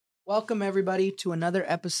Welcome, everybody, to another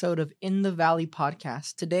episode of In the Valley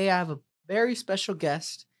podcast. Today, I have a very special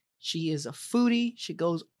guest. She is a foodie. She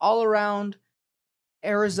goes all around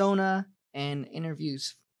Arizona and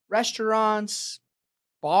interviews restaurants,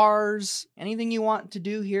 bars, anything you want to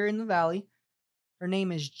do here in the Valley. Her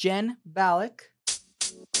name is Jen Baluch.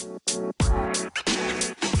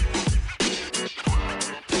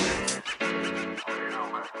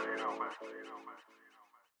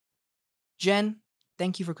 Jen,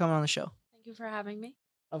 thank you for coming on the show. Thank you for having me.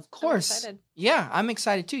 Of course. I'm excited. Yeah, I'm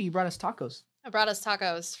excited too. You brought us tacos. I brought us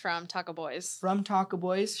tacos from Taco Boys. From Taco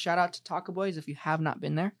Boys. Shout out to Taco Boys if you have not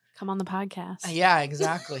been there. Come on the podcast. Yeah,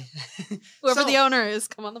 exactly. Whoever the owner is,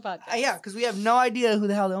 come on the podcast. Yeah, because we have no idea who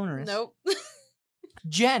the hell the owner is. Nope.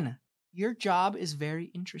 Jen, your job is very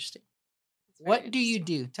interesting. What do you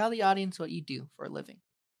do? Tell the audience what you do for a living.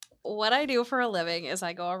 What I do for a living is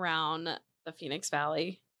I go around the Phoenix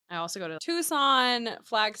Valley. I also go to Tucson,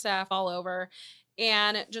 Flagstaff, all over,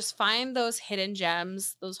 and just find those hidden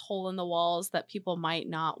gems, those hole in the walls that people might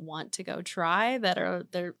not want to go try, that are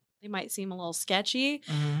there. They might seem a little sketchy,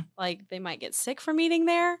 like they might get sick from eating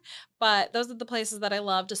there, but those are the places that I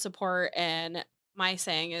love to support. And my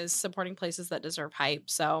saying is supporting places that deserve hype.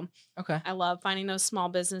 So I love finding those small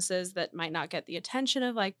businesses that might not get the attention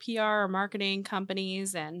of like PR or marketing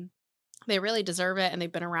companies, and they really deserve it. And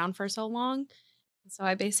they've been around for so long. So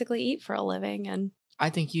I basically eat for a living. And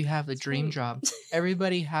I think you have the dream job.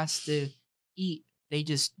 Everybody has to eat. They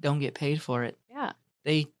just don't get paid for it. Yeah.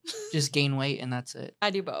 They just gain weight and that's it.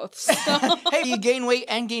 I do both. So. Hey, you gain weight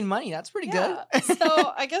and gain money. That's pretty good.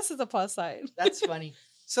 So I guess it's a plus side. That's funny.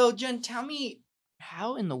 So Jen, tell me,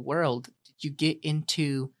 how in the world did you get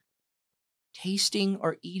into tasting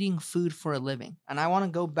or eating food for a living? And I want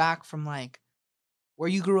to go back from like where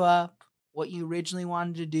you grew up, what you originally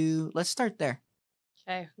wanted to do. Let's start there.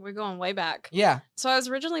 Okay, we're going way back. Yeah. So I was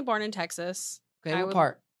originally born in Texas. Okay, what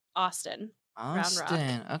part? Austin.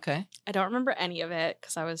 Austin. Okay. I don't remember any of it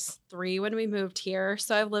because I was 3 when we moved here.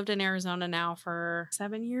 So I've lived in Arizona now for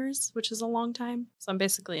 7 years, which is a long time. So I'm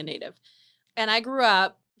basically a native. And I grew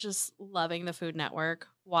up just loving the Food Network,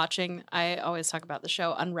 watching. I always talk about the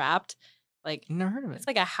show Unwrapped. Like, Never heard of it. It's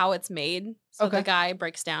like a how it's made. So the guy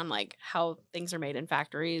breaks down like how things are made in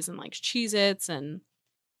factories and like Cheez-Its, and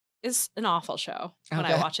it's an awful show when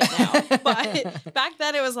I watch it now. But back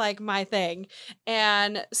then it was like my thing.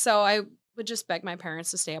 And so I would just beg my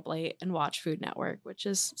parents to stay up late and watch Food Network, which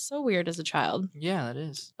is so weird as a child. Yeah, that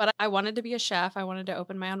is. But I wanted to be a chef. I wanted to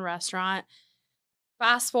open my own restaurant.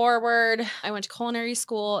 Fast forward, I went to culinary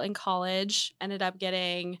school in college, ended up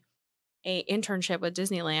getting an internship with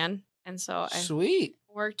Disneyland. And so I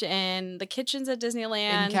worked in the kitchens at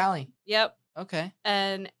Disneyland. In Cali? Yep. Okay.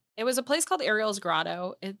 And it was a place called Ariel's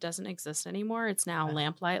Grotto. It doesn't exist anymore. It's now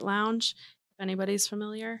Lamplight Lounge, if anybody's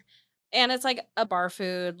familiar. And it's like a bar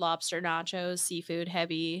food, lobster nachos, seafood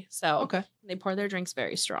heavy. So they pour their drinks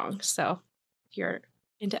very strong. So if you're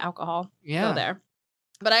into alcohol, go there.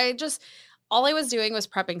 But all I was doing was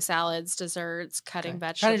prepping salads, desserts, cutting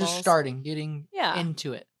vegetables. Kind of just starting, getting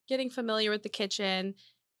into it. Getting familiar with the kitchen.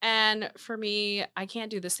 And for me, I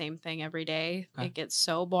can't do the same thing every day. It gets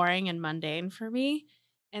so boring and mundane for me.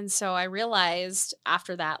 And so I realized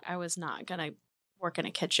after that, I was not going to work in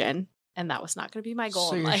a kitchen, and that was not going to be my goal.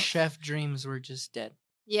 So your chef dreams were just dead.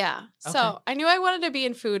 Yeah. Okay. So I knew I wanted to be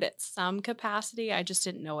in food at some capacity. I just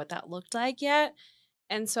didn't know what that looked like yet.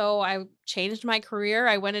 And so I changed my career.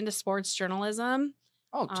 I went into sports journalism.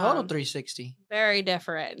 Oh, total 360. Very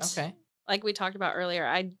different. Okay. Like we talked about earlier,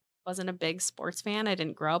 I wasn't a big sports fan. I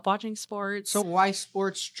didn't grow up watching sports. So why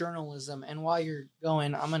sports journalism? And while you're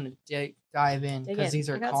going, I'm going to dive in because these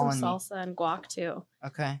are calling me. I got some salsa and guac too.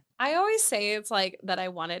 Okay. I always say it's like that I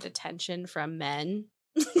wanted attention from men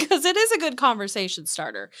because it is a good conversation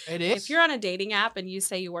starter. It is. If you're on a dating app and you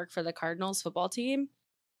say you work for the Cardinals football team,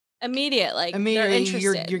 immediately they're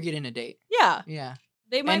interested. You're getting a date. Yeah. Yeah.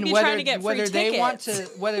 They might be trying to get free tickets. They want to,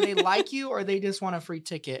 whether they like you or they just want a free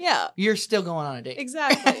ticket. Yeah. You're still going on a date.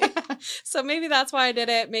 Exactly. So maybe that's why I did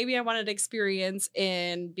it. Maybe I wanted experience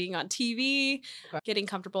in being on TV, getting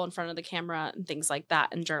comfortable in front of the camera and things like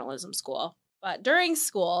that in journalism school. But during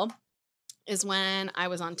school is when I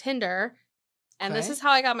was on Tinder. And this is how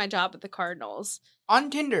I got my job at the Cardinals. On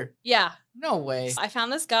Tinder? Yeah. No way. I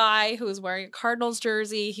found this guy who was wearing a Cardinals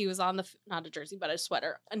jersey. He was on not a jersey, but a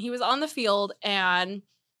sweater. And he was on the field, and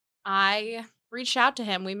I reached out to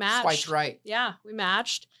him. We matched. Swiped right. Yeah, we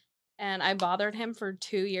matched. And I bothered him for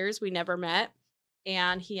 2 years. We never met.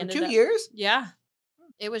 And he ended up. 2 years? Yeah.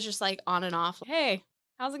 It was just like on and off. Hey,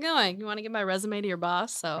 how's it going? You want to give my resume to your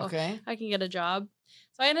boss so I can get a job?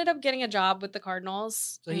 So I ended up getting a job with the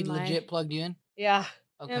Cardinals. So he legit plugged you in? Yeah.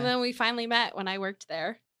 Okay. And then we finally met when I worked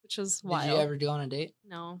there, which was wild. Did you ever go on a date?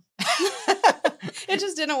 No. It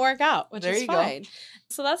just didn't work out, which There is you go. fine.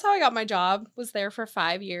 So that's how I got my job. Was there for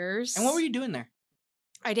 5 years. And what were you doing there?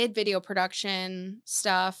 I did video production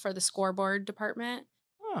stuff for the scoreboard department.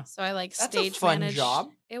 Huh. So I like That's stage a fun managed. job.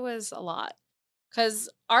 It was a lot. Because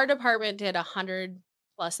our department did 100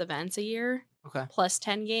 plus events a year, Okay. plus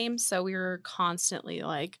 10 games. So we were constantly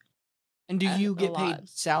like, And do you a get lot. paid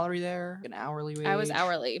salary there? An hourly wage? I was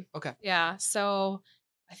hourly. Okay. Yeah. So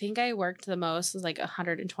I think I worked the most was like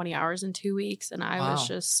 120 hours in 2 weeks. And I was Wow.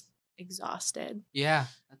 just exhausted. Yeah.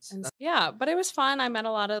 Yeah. But it was fun. I met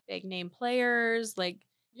a lot of big name players. Like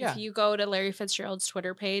Yeah. if you go to Larry Fitzgerald's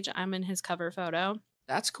Twitter page, I'm in his cover photo.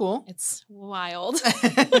 That's cool. It's wild.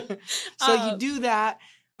 So you do that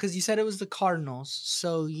because you said it was the Cardinals.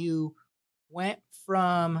 So you went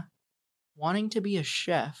from wanting to be a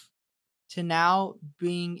chef to now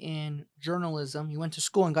being in journalism. You went to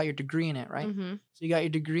school and got your degree in it, right? Mm-hmm. So you got your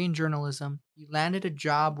degree in journalism. You landed a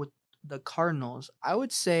job with the Cardinals. I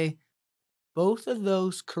would say both of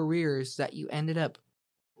those careers that you ended up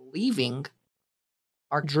leaving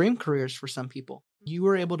are dream careers for some people. You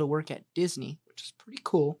were able to work at Disney, which is pretty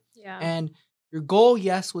cool. Yeah. And your goal,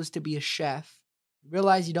 yes, was to be a chef. You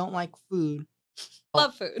realize you don't like food.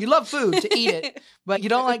 Love food. You love food to eat it, but you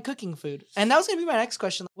don't like cooking food. And that was going to be my next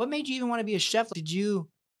question. What made you even want to be a chef? Did you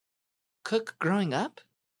cook growing up?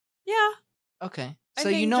 Yeah. Okay. I So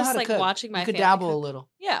you think know just how to like cook. watching my you could family dabble a cook. little.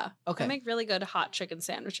 Yeah. Okay. I make really good hot chicken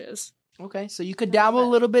sandwiches. Okay. So you could A little dabble a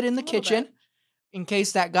bit. little bit in the A little kitchen bit. in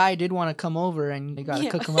case that guy did want to come over and you got to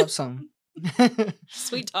Yeah. cook him up some.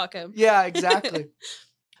 Sweet talk him. Yeah, exactly.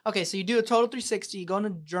 Okay, so you do a total 360. You go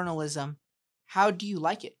into journalism. How do you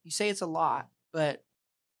like it? You say it's a lot, but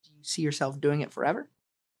do you see yourself doing it forever?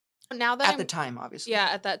 Now that At the time, obviously. Yeah,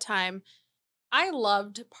 at that time, I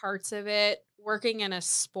loved parts of it. Working in a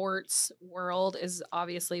sports world is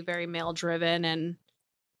obviously very male driven and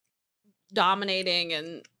dominating,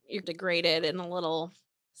 and you're degraded in a little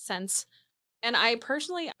sense. And I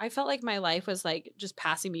felt like my life was like just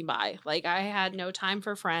passing me by. Like I had no time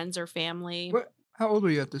for friends or family. How old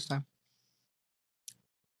were you at this time?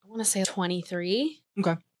 I want to say 23.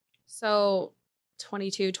 Okay. So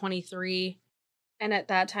 22, 23. And at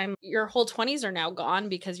that time, your whole 20s are now gone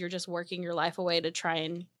because you're just working your life away to try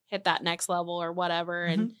and hit that next level or whatever.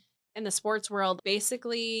 Mhm. And in the sports world,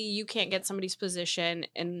 basically, you can't get somebody's position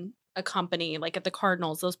in a company like at the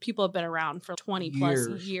Cardinals. Those people have been around for 20 plus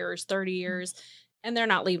years, 30 years, and they're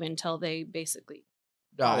not leaving until they basically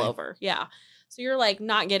fall Die. over. Yeah. So you're like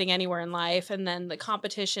not getting anywhere in life. And then the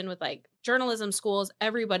competition with like journalism schools,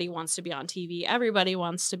 everybody wants to be on TV. Everybody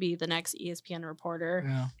wants to be the next ESPN reporter.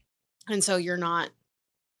 Yeah. And so you're not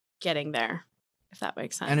getting there, if that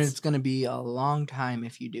makes sense. And it's going to be a long time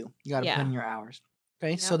if you do. You got to put in your hours.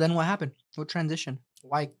 Okay. So Yep. then what happened? What transition?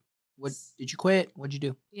 Why? What did you quit? What'd you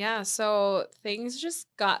do? Yeah. So things just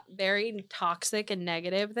got very toxic and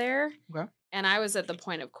negative there. Okay. And I was at the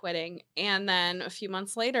point of quitting. And then a few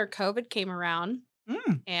months later, COVID came around.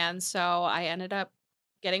 And so I ended up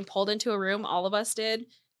getting pulled into a room. All of us did,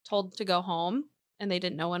 told to go home. And they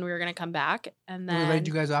didn't know when we were going to come back. And then They laid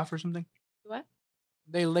you guys off or something? What?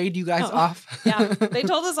 They laid you guys Oh, off? Yeah. They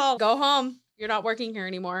told us all, go home. You're not working here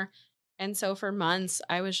anymore. And so for months,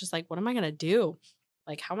 I was just like, what am I going to do?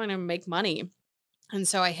 Like, how am I going to make money? And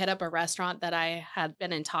so I hit up a restaurant that I had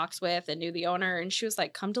been in talks with and knew the owner. And she was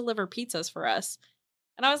like, come deliver pizzas for us.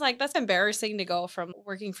 And I was like, that's embarrassing to go from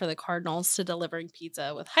working for the Cardinals to delivering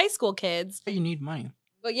pizza with high school kids. You need money.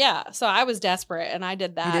 But yeah, so I was desperate and I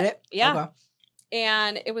did that. You did it? Yeah. Okay.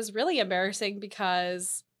 And it was really embarrassing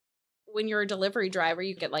because when you're a delivery driver,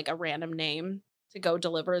 you get like a random name to go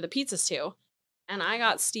deliver the pizzas to. And I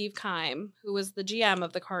got Steve Keim, who was the GM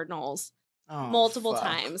of the Cardinals, multiple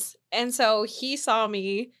times. And so he saw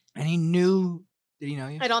me. And he knew. Did he know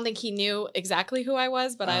you? I don't think he knew exactly who I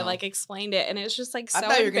was, but I like explained it. And it was just like so I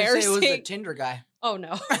thought you were going to embarrassing. say it was the Tinder guy. Oh,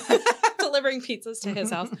 no. Delivering pizzas to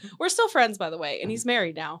his house. We're still friends, by the way. And he's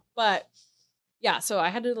married now. But yeah, so I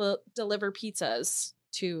had to deliver pizzas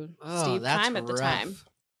to Steve Keim at the time.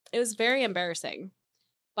 It was very embarrassing.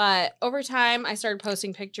 But over time, I started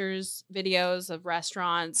posting pictures, videos of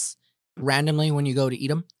restaurants. Randomly when you go to eat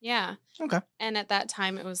them? Yeah. Okay. And at that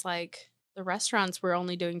time, it was like the restaurants were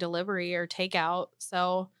only doing delivery or takeout.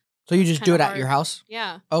 So you just do it at your house?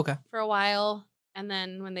 Yeah. Okay. For a while. And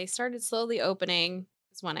then when they started slowly opening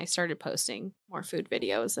is when I started posting more food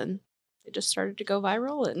videos, and they just started to go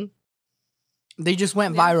viral. And they just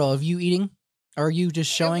went viral of you eating? Or are you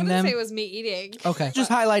just showing them? I wouldn't say it was me eating. Okay. Just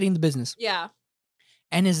highlighting the business. Yeah.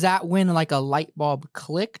 And is that when like a light bulb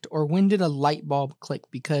clicked, or when did a light bulb click?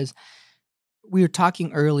 Because we were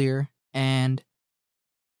talking earlier, and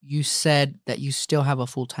you said that you still have a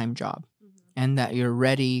full-time job and that you're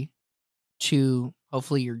ready to,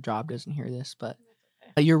 hopefully your job doesn't hear this, but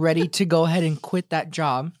you're ready to go ahead and quit that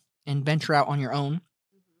job and venture out on your own.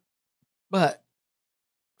 But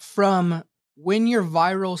from when your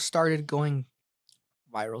viral started going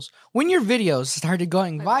when your videos started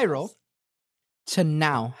going viral to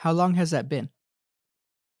now, how long has that been?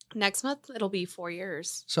 Next month, it'll be 4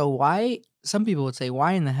 years. So some people would say,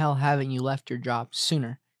 why in the hell haven't you left your job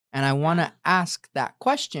sooner? And I want to ask that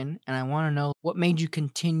question, and I want to know what made you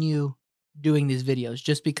continue doing these videos.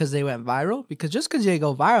 Just because they went viral? Because just because they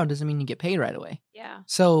go viral doesn't mean you get paid right away. Yeah.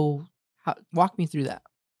 So walk me through that.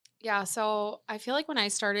 Yeah, so I feel like when I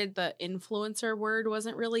started, the influencer word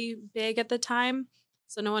wasn't really big at the time.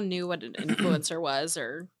 So no one knew what an influencer was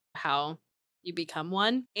or how you become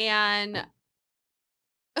one. And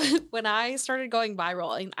when I started going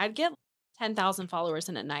viral, and I'd get 10,000 followers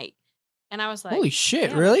in a night. And I was like, holy shit,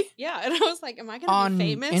 "Damn." really? Yeah. And I was like, am I going to On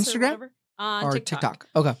be famous Instagram? or whatever? On Or TikTok?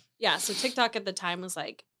 Okay. Yeah. So TikTok at the time was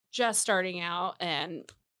like just starting out, and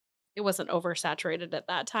it wasn't oversaturated at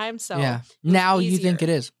that time. So Yeah. it was Now you think it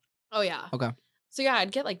easier. is. Oh, yeah. Okay. So yeah,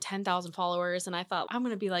 I'd get like 10,000 followers, and I thought I'm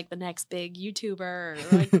going to be like the next big YouTuber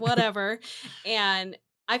or like whatever. And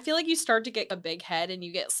I feel like you start to get a big head and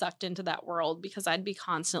you get sucked into that world, because I'd be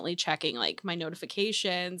constantly checking like my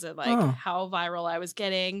notifications and like Oh, how viral I was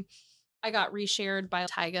getting. I got reshared by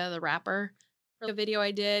Tyga the rapper for the video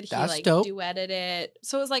I did. He that's like dope. duetted it.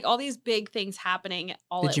 So it was like all these big things happening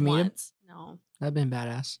all Did at you meet him? once. No, That'd been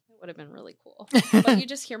badass. it would have been really cool. But you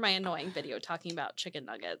just hear my annoying video talking about chicken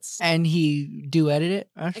nuggets. And he duetted it?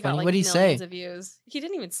 That's It got funny. like What'd he say? millions of views. He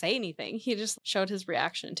didn't even say anything. He just showed his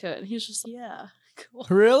reaction to it, and he was just like, yeah, cool.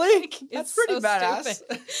 Really? Like, That's it's pretty so badass.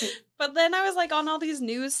 stupid. But then I was like on all these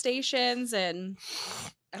news stations, and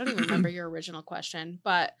I don't even remember your original question,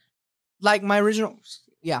 but Like my original,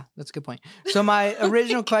 yeah, that's a good point. So my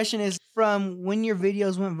original question is, from when your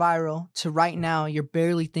videos went viral to right now, you're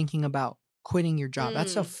barely thinking about quitting your job.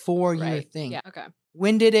 That's a 4-year right. thing. Yeah. Okay.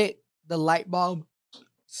 When did the light bulb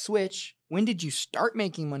switch? When did you start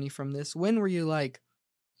making money from this? When were you like,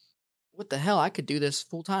 what the hell? I could do this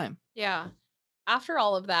full time. Yeah. After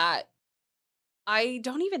all of that, I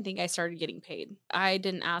don't even think I started getting paid. I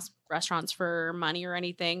didn't ask restaurants for money or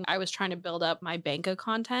anything. I was trying to build up my bank of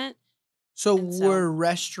content. So And so- were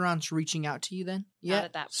restaurants reaching out to you then? Not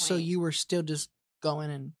at that So point. you were still just going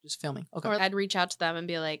and just filming. Okay. Or I'd reach out to them and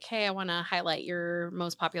be like, hey, I want to highlight your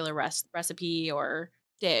most popular recipe or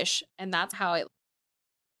dish. And that's how it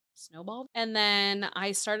snowballed. And then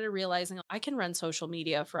I started realizing I can run social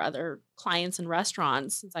media for other clients and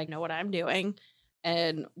restaurants, since I know what I'm doing,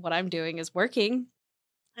 and what I'm doing is working.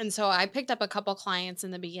 And so I picked up a couple clients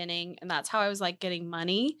in the beginning, and that's how I was like getting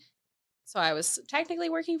money. So I was technically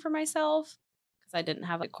working for myself because I didn't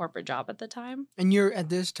have a corporate job at the time. And at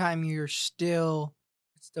this time it's still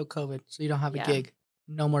COVID, so you don't have a Yeah. gig.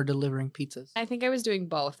 No more delivering pizzas. I think I was doing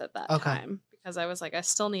both at that Okay. time, because I was like, I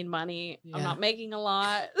still need money. I'm Yeah. not making a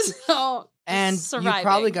lot. So And just you probably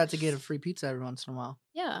surviving. got to get a free pizza every once in a while.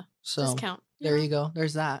 Yeah. So Discount. there you go.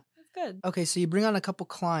 There's that. That's good. Okay, so you bring on a couple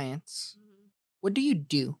clients. What do you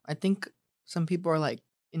do? I think some people are like,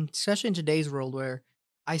 especially in today's world where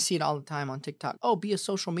I see it all the time on TikTok. Oh, be a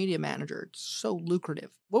social media manager. It's so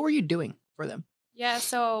lucrative. What were you doing for them? Yeah.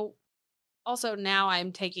 So also now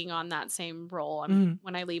I'm taking on that same role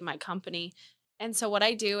when I leave my company. And so what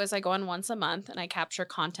I do is I go on once a month and I capture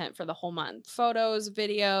content for the whole month. Photos,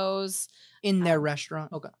 videos. In their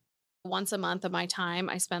restaurant? Okay. Once a month of my time,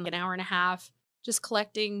 I spend an hour and a half just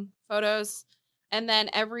collecting photos. And then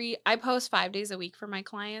I post 5 days a week for my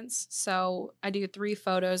clients. So I do 3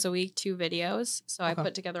 photos a week, 2 videos. So I Okay.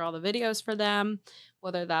 put together all the videos for them,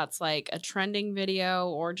 whether that's like a trending video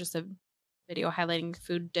or just a video highlighting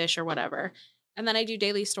food dish or whatever. And then I do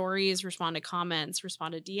daily stories, respond to comments,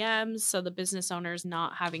 respond to DMs. So the business owner's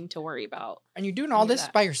not having to worry about. And you're doing all Any of this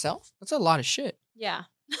that. by yourself? That's a lot of shit. Yeah.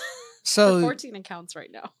 So For 14 accounts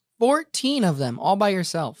right now. 14 of them all by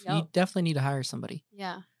yourself. You Yep. definitely need to hire somebody.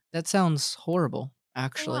 Yeah. That sounds horrible, It's a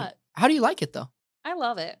actually. lot. How do you like it though? I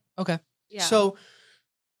love it. Okay. Yeah. So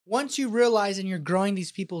once you realize and you're growing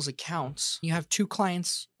these people's accounts, you have 2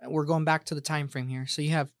 clients. We're going back to the time frame here. So you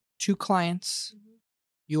have 2 clients.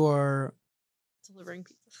 You're delivering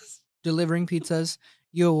pizzas. delivering pizzas.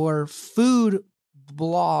 Your food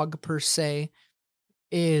blog per se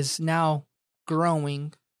is now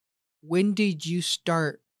growing. When did you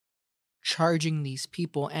start charging these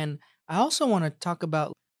people? And I also want to talk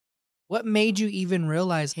about, What made you even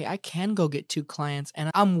realize, hey, I can go get 2 clients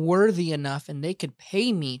and I'm worthy enough and they could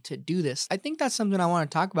pay me to do this? I think that's something I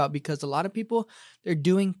want to talk about because a lot of people, they're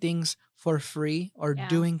doing things for free or Yeah.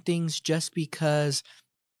 doing things just because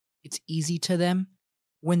it's easy to them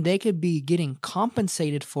when they could be getting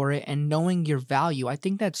compensated for it and knowing your value. I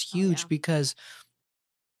think that's Oh, yeah. huge because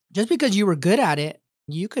just because you were good at it,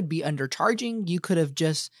 you could be undercharging. You could have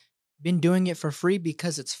just been doing it for free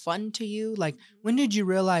because it's fun to you. Like, Mhm. when did you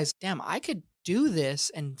realize, damn, I could do this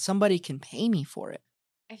and somebody can pay me for it?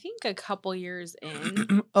 I think a couple years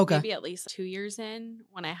in, Okay. maybe at least 2 years in,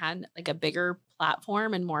 when I had, like, a bigger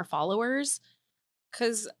platform and more followers,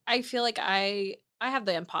 because I feel like I have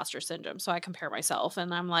the imposter syndrome, so I compare myself,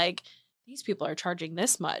 and I'm like, "These people are charging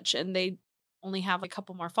this much, and they only have a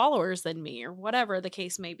couple more followers than me," or whatever the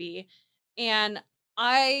case may be, and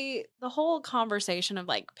the whole conversation of,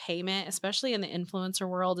 like, payment, especially in the influencer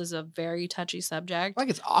world, is a very touchy subject. Like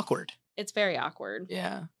it's awkward. It's very awkward.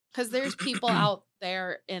 Yeah. 'Cause there's people out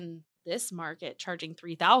there in this market charging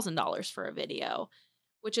 $3,000 for a video,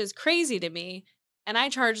 which is crazy to me, and I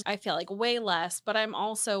charge, I feel like, way less, but I'm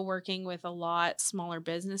also working with a lot smaller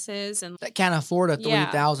businesses and That can't afford a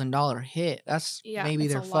yeah, $3,000 hit. That's yeah, maybe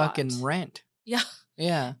it's a their fucking lot. rent. Yeah,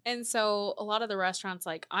 Yeah. and so a lot of the restaurants,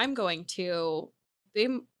 like, I'm going to, they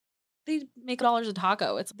m they make dollars a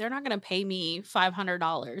taco. It's they're not gonna pay me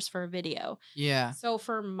 $500 for a video. Yeah. So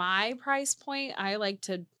for my price point, I like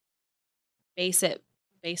to base it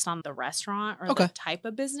based on the restaurant or the Okay. type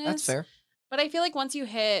of That's business. fair. But I feel like once you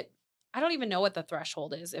hit, I don't even know what the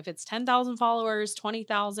threshold is. If it's 10,000 followers,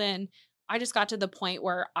 20,000, I just got to the point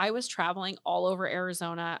where I was traveling all over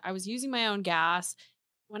Arizona. I was using my own gas.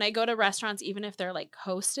 When I go to restaurants, even if they're like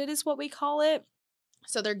hosted, is what we call it.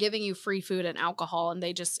 So they're giving you free food and alcohol, and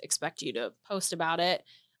they just expect you to post about it.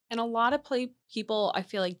 And a lot of people, I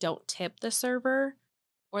feel like, don't tip the server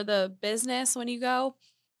or the business when you go.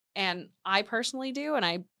 And I personally do, and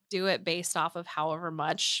I do it based off of however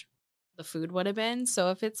much the food would have been.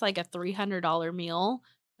 So if it's like a $300 meal,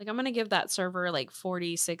 like I'm gonna give that server like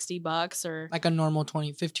 40, $60 or Like a normal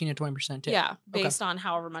 20, 15 to 20% tip. yeah, Okay. based on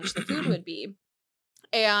however much the food would be.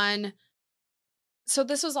 And so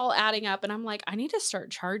this was all adding up and I'm like, I need to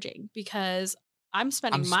start charging because I'm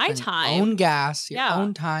I'm spending my spending own time. gas, your Yeah.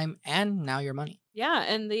 own time, and now your money. Yeah,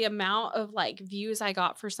 and the amount of like views I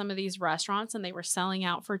got for some of these restaurants and they were selling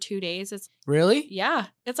out for 2 days, it's Really? yeah,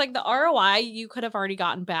 it's like the ROI you could have already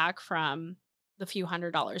gotten back from the few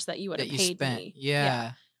 $100s that you would That have you paid spent. me. Yeah.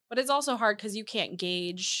 Yeah. But it's also hard because you can't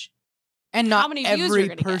gauge And how not many views you're every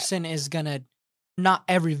gonna get. person is gonna not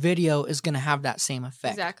every video is gonna have that same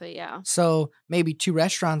effect. Exactly, yeah. So maybe 2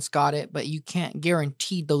 restaurants got it, but you can't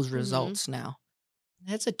guarantee those Mhm. results now.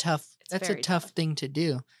 It's That's a very tough tough. thing to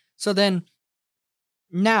do. So then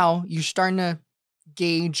now you're starting to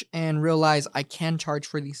gauge and realize I can charge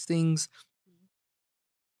for these things. Mhm.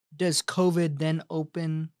 Does COVID then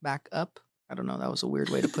open back up? I don't know, that was a weird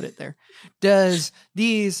way to put it there. Does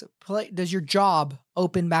does your job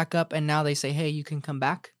open back up and now they say, "Hey, you can come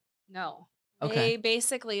back?" No. Okay. They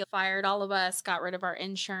basically fired all of us, got rid of our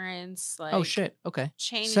insurance, Oh, like, shit, okay. So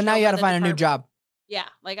changed now you over gotta the find a new department. job. Yeah,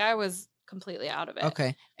 like, I was completely out of it.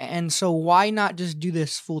 Okay. And so why not just do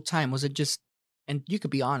this full time? Was it just, and you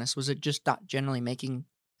could be honest, was it just not generally making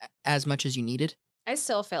as much as you needed? I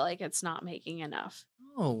still feel like it's not making enough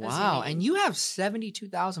Oh, as you wow. And need. you have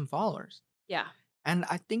 72,000 followers. Yeah. And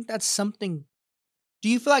I think that's something. Do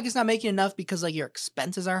you feel like it's not making enough because like your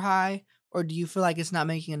expenses are high, or do you feel like it's not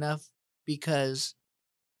making enough because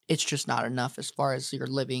it's just not enough as far as your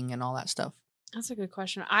living and all that stuff? That's a good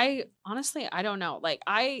question. I honestly, I don't know. Like,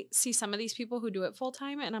 I see some of these people who do it full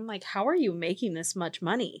time, and I'm like, how are you making this much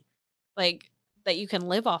money? Like, that you can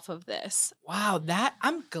live off of this. Wow, that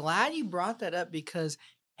I'm glad you brought that up because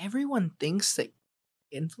everyone thinks that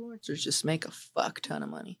influencers just make a fuck ton of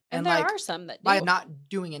money And and there like are some that by do. not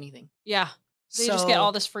doing anything. Yeah. They just get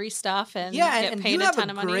all So this free stuff yeah, and get and you paid a have a ton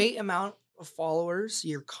of money. great amount of followers.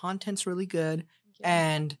 Your content's really good, Thank you.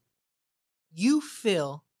 and you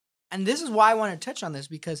feel, and this is why I want to touch on this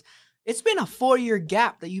because it's been a 4-year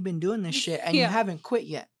gap that you've been doing this shit and you Yeah. haven't quit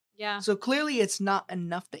yet. Yeah. So clearly it's not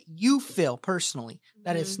enough that you feel personally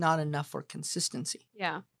that it's Mhm. not enough for consistency.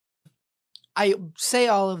 Yeah. I say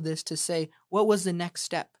all of this to say, what was the next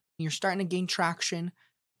step? You're starting to gain traction.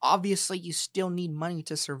 Obviously, you still need money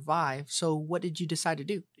to survive. So what did you decide to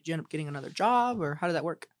do? Did you end up getting another job or how did that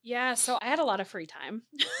work? Yeah. So I had a lot of free time.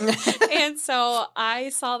 And so I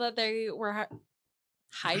saw that they were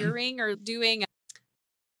hiring or doing,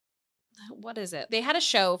 what is it? They had a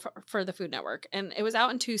show for the Food Network and it was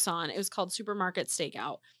out in Tucson. It was called Supermarket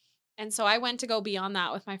Stakeout. And so I went to go be on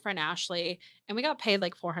that with my friend Ashley, and we got paid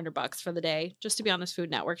like $400 for the day just to be on this Food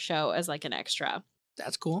Network show as like an extra.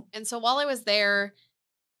 That's cool. And so while I was there,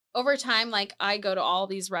 over time, like I go to all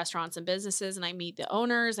these restaurants and businesses and I meet the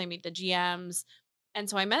owners, I meet the GMs. And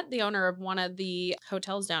so I met the owner of one of the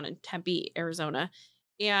hotels down in Tempe, Arizona.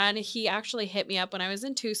 And he actually hit me up when I was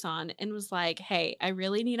in Tucson and was like, "Hey, I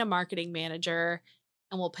really need a marketing manager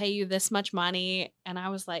and we'll pay you this much money." And I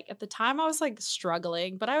was like, at the time, I was like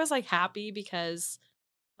struggling, but I was like happy because,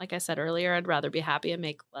 like I said earlier, I'd rather be happy and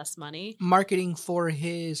make less money. Marketing for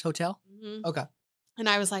his hotel? Mhm. Okay. And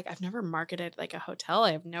I was like, "I've never marketed like a hotel.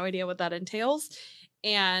 I have no idea what that entails."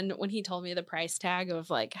 And when he told me the price tag of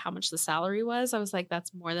like how much the salary was, I was like,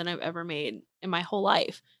 "That's more than I've ever made in my whole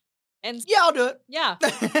life." And Yeah, I'll do it. yeah,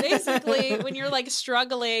 basically, when you're like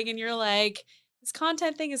struggling and you're like, this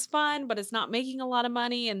content thing is fun, but it's not making a lot of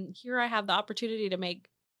money. And here I have the opportunity to make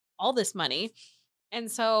all this money. And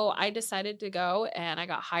so I decided to go and I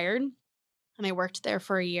got hired and I worked there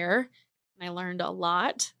for a year and I learned a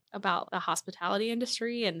lot about the hospitality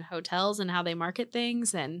industry and hotels and how they market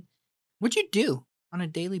things. And What'd you do on a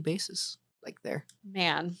daily basis like there?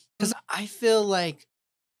 man, Because I feel like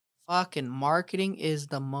fucking marketing is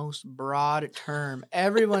the most broad term.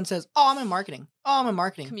 Everyone says, "Oh, I'm in marketing. Oh, I'm in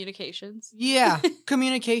marketing." communications. Yeah,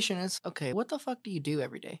 communication is okay. What the fuck do you do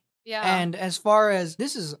every day? Yeah. And as far as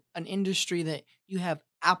this is an industry that you have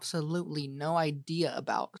absolutely no idea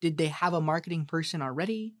about. Did they have a marketing person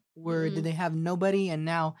already? Or did Mm-mm. they have nobody and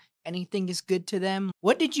now anything is good to them?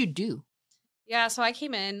 What did you do? Yeah. So I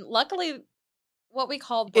came in, luckily, what we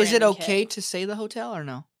call Is it branding kit. okay to say the hotel or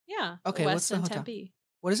no? Yeah. The Okay, what's the Westin hotel? Tempe.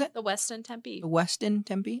 What is it? The Westin The Tempe. Westin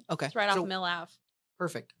Tempe? Okay. It's right off So Mill Ave.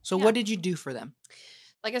 perfect. So Yeah. what did you do for them?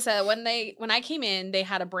 Like I said, when I came in, they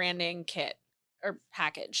had a branding kit or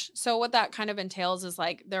package. So what that kind of entails is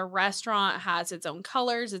like their restaurant has its own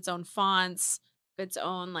colors, its own fonts, its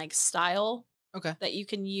own like style Okay. that you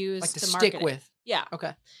can Like use to to stick market it. with. Yeah.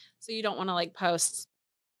 Okay. So you don't want to like post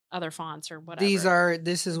other fonts or This whatever.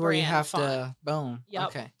 is The where you brand have font. to boom. Yep.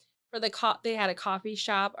 Okay. For the they had a coffee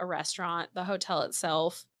shop, a restaurant, the hotel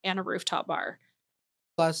itself, and a rooftop bar.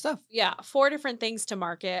 A lot of stuff. Yeah, 4 different things to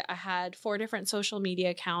market. I had 4 different social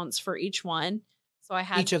media accounts for each one. So I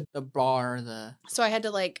had Each of the bar, the so I had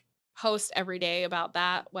to like post every day about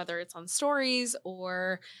that, whether it's on stories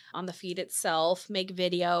or on the feed itself, make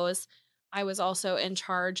videos. I was also in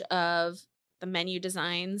charge of the menu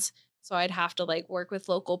designs. So I'd have to like work with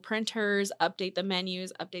local printers, update the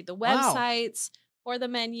menus, update the wow. websites for the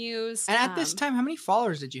menus. And at this time, how many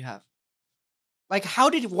followers did you have? Like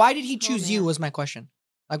why did he Oh choose you man, was my question.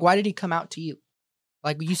 Like why did he come out to you?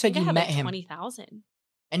 Like you I said think I you had met like him. 20,000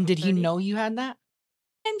 And or did he 30. know you had that?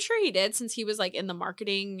 I'm sure he did since he was like in the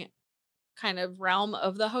marketing kind of realm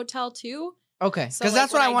of the hotel too. Okay, So because like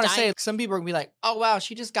that's what when I I want to say. dined, Some people are gonna be like, "Oh wow,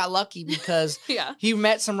 she just got lucky because yeah, he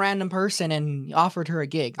met some random person and offered her a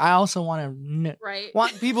gig." I also want to right,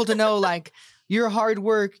 want people to know, like, your hard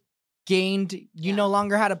work gained. You yeah, no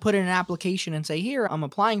longer had to put in an application and say, "Here, I'm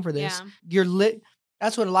applying for this." yeah. You're lit.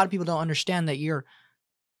 That's what a lot of people don't understand. That your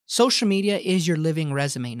social media is your living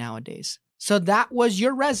resume nowadays. So that was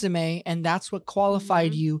your resume, and that's what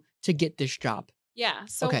qualified Mhm. you to get this job. Yeah,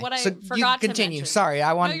 so Okay, what so I you forgot to continue. mention. Sorry,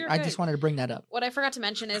 No, you're I just good. wanted to bring that up. What I forgot to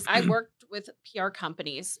mention is I worked with PR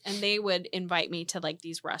companies and they would invite me to like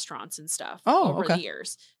these restaurants and stuff Oh, over the okay.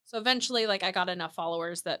 years. So eventually like I got enough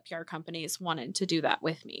followers that PR companies wanted to do that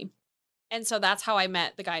with me. And so that's how I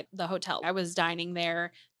met the guy, the hotel. I was dining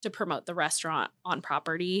there to promote the restaurant on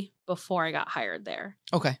property before I got hired there.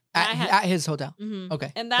 Okay. And I had At his hotel. mhm.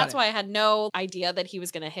 Okay. And Got that's it. why I had no idea that he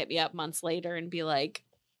was going to hit me up months later and be like,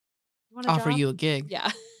 "You want a Offer job?" you a gig. Yeah.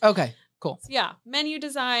 Okay. Cool. So yeah, menu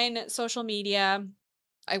design, social media.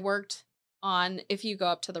 I worked on, if you go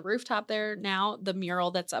up to the rooftop there now, the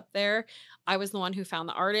mural that's up there, I was the one who found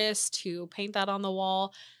the artist to paint that on the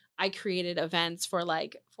wall. I created events for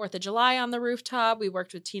like 4th of July on the rooftop. We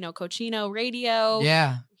worked with Tino Cochino Radio.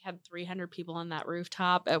 Yeah. We had 300 people on that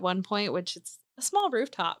rooftop at one point, which it's a small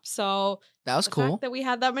rooftop. So That was the fact cool. that we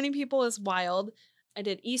had that many people is wild. I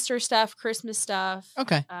did Easter stuff, Christmas stuff,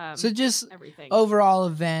 Okay. So just everything. overall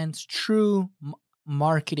events, true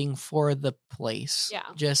marketing for the place. Yeah.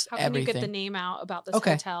 Just How can you get the everything. name out about this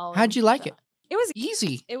Okay. hotel How'd and you like stuff? it? It was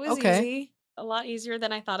Easy. it was Okay. easy, a lot easier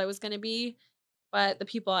than I thought it was gonna be, but the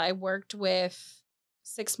people I worked with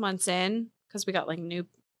 6 months in, because we got, like, new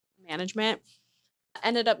management,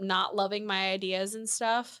 ended up not loving my ideas and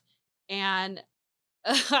stuff, and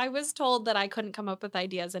I was told that I couldn't come up with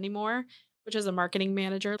ideas anymore, which as a marketing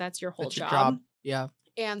manager, that's your whole That's your job, job. Yeah.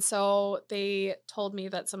 and so they told me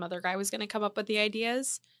that some other guy was gonna come up with the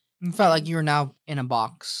ideas, You felt like you were now in a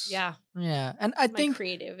box. Yeah. Yeah. And I My think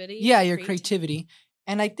creativity. yeah, your creativity.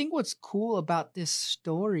 And I think what's cool about this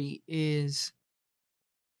story is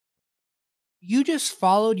you just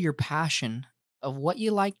followed your passion of what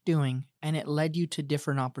you like doing and it led you to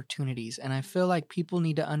different opportunities. And I feel like people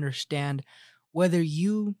need to understand whether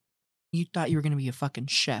you thought you were going to be a fucking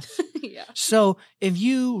chef. Yeah. So if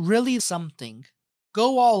you really something,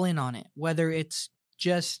 go all in on it, whether it's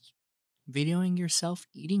just videoing yourself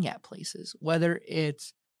eating at places, whether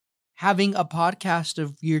it's having a podcast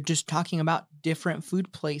of you're just talking about different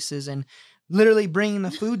food places and literally bringing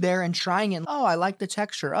the food there and trying it. Oh, I like the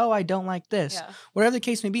texture. Oh, I don't like this. Yeah. Whatever the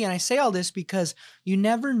case may be. And I say all this because you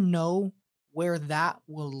never know where that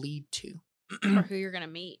will lead to. Or who you're going to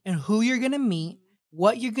meet. And who you're going to meet,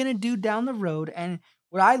 what you're going to do down the road. And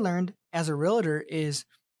what I learned as a realtor is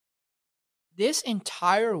this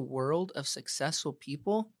entire world of successful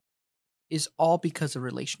people is all because of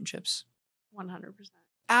relationships. 100%.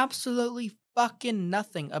 Absolutely fucking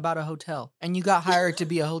nothing about a hotel. And you got hired to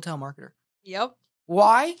be a hotel marketer. Yep.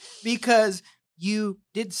 Why? Because you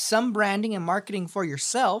did some branding and marketing for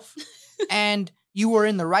yourself and you were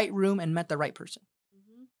in the right room and met the right person.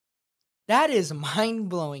 Mm-hmm. That is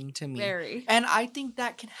mind-blowing to me. Very. And I think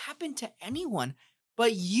that can happen to anyone.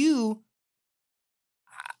 But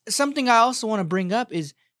something I also want to bring up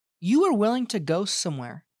is you were willing to go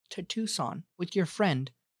somewhere to Tucson with your friend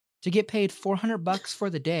to get paid $400 for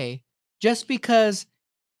the day just because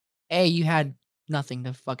A, you had nothing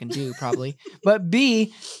to fucking do probably, but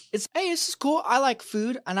B, it's, hey, this is cool. I like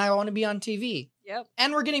food and I want to be on TV. Yep.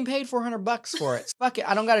 And we're getting paid $400 for it. Fuck it.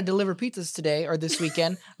 I don't got to deliver pizzas today or this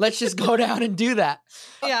weekend. Let's just go down and do that.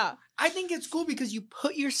 Yeah. I think it's cool because you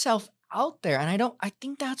put yourself out there. And I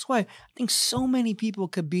think that's why I think so many people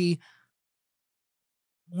could be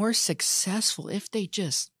more successful if they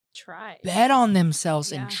just Try. bet on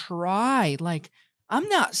themselves and try. Like, I'm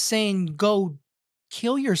not saying go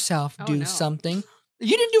kill yourself, do something.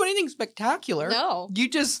 You didn't do anything spectacular. No. You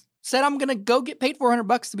just said, I'm going to go get paid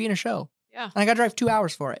 $400 to be in a show. Yeah. And I got to drive 2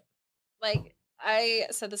 hours for it. Like, I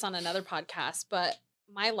said this on another podcast, but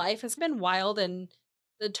my life has been wild in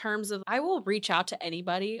the terms of I will reach out to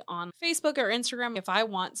anybody on Facebook or Instagram if I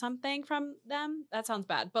want something from them. That sounds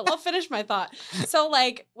bad, but I'll finish my thought. So,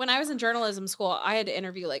 like, when I was in journalism school, I had to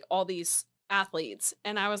interview, like, all these athletes.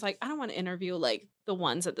 And I was like, I don't want to interview, like, the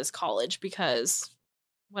ones at this college because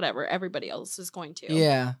whatever, everybody else is going to.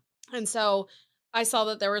 Yeah. And so I saw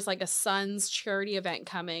that there was like a Suns charity event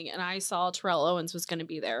coming and I saw Terrell Owens was going to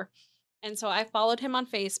be there. And so I followed him on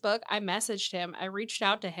Facebook. I messaged him. I reached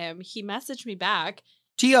out to him. He messaged me back.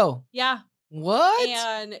 T.O. Yeah. What?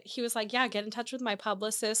 And he was like, yeah, get in touch with my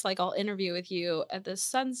publicist. Like, I'll interview with you at the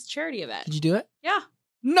Suns charity event. Did you do it? Yeah.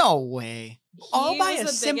 No way. All by a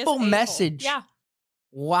simple message. Yeah.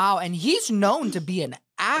 Wow. And he's known to be an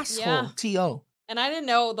asshole, Yeah. T.O. And I didn't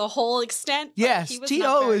know the whole extent. Yes, he was T.O.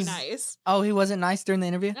 not very is nice. Oh, he wasn't nice during the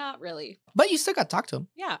interview? Not really. But you still got to talk to him.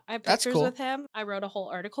 Yeah, I have That's pictures cool. with him. I wrote a whole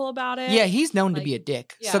article about it. Yeah, he's known to Like, be a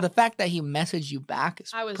dick. yeah. So the fact that he messaged you back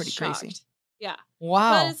is I was pretty shocked. crazy. Yeah.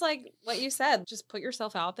 Wow. But it's like what you said, just put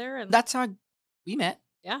yourself out there. And That's how we met.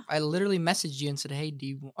 Yeah. I literally messaged you and said, hey,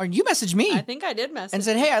 or you messaged me. I think I did message. And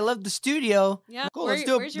said, hey, I love the studio. Yeah. Cool. Where's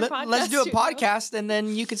your Let's do a podcast podcast and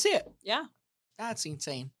then you can see it. Yeah. That's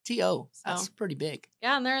insane. T.O. That's pretty big.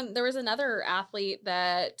 Yeah. And there was another athlete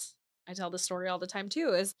that I tell the story all the time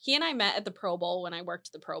too, is he and I met at the Pro Bowl when I worked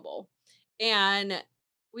at the Pro Bowl. And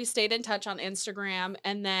we stayed in touch on Instagram.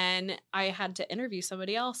 And then I had to interview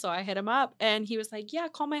somebody else. So I hit him up and he was like, yeah,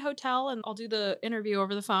 call my hotel and I'll do the interview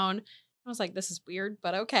over the phone. I was like, this is weird,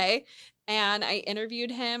 but okay. And I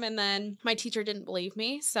interviewed him and then my teacher didn't believe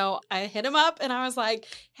me. So I hit him up and I was like,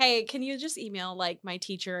 hey, can you just email like my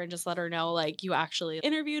teacher and just let her know like you actually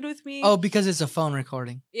interviewed with me? Oh, because it's a phone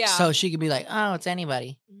recording. Yeah. So she could be like, oh, it's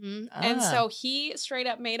anybody. Mm-hmm. And so he straight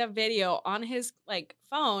up made a video on his like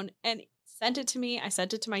phone and sent it to me. I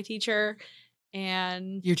sent it to my teacher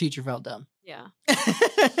and your teacher felt dumb. Yeah.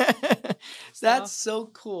 That's so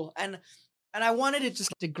cool. And I wanted to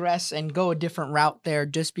just digress and go a different route there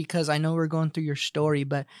just because I know we're going through your story,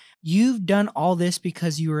 but you've done all this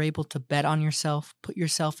because you were able to bet on yourself, put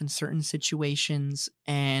yourself in certain situations.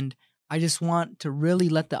 And I just want to really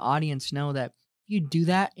let the audience know that if you do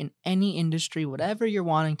that in any industry, whatever you're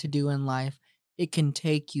wanting to do in life, it can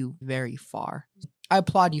take you very far. I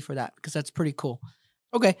applaud you for that because that's pretty cool.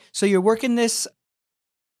 Okay, so you're working this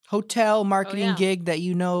hotel marketing gig that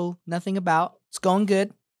you know nothing about. It's going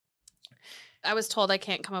good. I was told I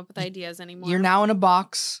can't come up with ideas anymore. You're now in a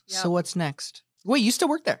box. Yep. So what's next? Wait, you still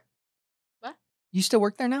work there? What? You still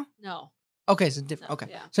work there now? No. Okay, so different. No, Okay.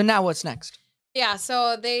 yeah. So now what's next? Yeah,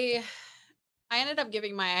 I ended up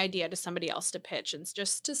giving my idea to somebody else to pitch and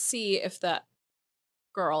just to see if the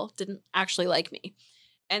girl didn't actually like me.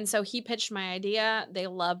 And so he pitched my idea. They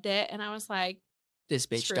loved it. And I was like, This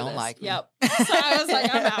bitch screw don't this. like me. Yep. So I was like,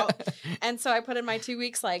 I'm out. And so I put in my 2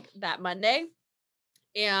 weeks like that Monday.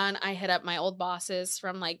 And I hit up my old bosses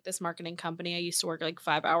from like this marketing company I used to work like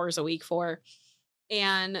 5 hours a week for.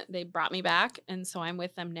 And they brought me back. And so I'm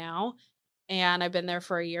with them now. And I've been there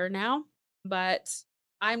for a year now. But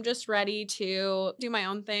I'm just ready to do my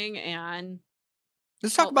own thing and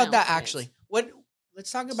Let's talk help my about own that clients. actually.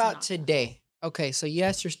 Let's talk Just about not that. today. Okay, so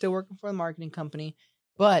yes, you're still working for the marketing company,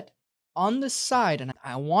 but on the side, and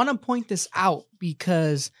I want to point this out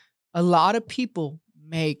because a lot of people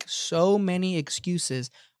make so many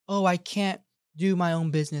excuses. Oh, I can't do my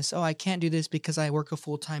own business. Oh, I can't do this because I work a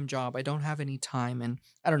full-time job. I don't have any time. And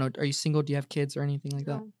I don't know, are you single? Do you have kids or anything like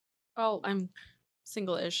that? No. Oh, I'm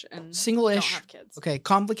single-ish and don't Single-ish. have kids. Okay,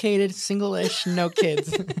 complicated, single-ish, no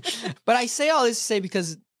kids. But I say all this to say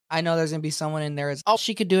because I know there's gonna be someone in there as, oh,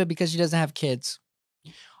 she could do it because she doesn't have kids.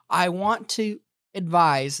 I want to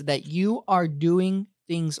advise that you are doing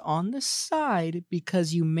things on the side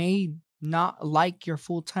because you may not like your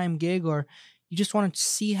full-time gig or you just want to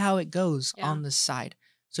see how it goes Yeah. on the side.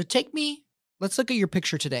 So let's look at your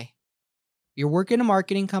picture today. You're working a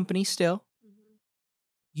marketing company still. Mhm.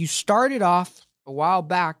 You started off a while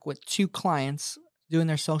back with 2 clients doing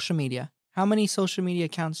their social media. How many social media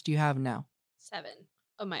accounts do you have now? 7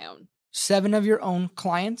 of my own. 7 of your own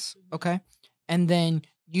clients, Mhm. okay? And then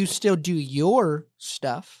you still do your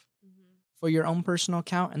stuff Mhm. for your own personal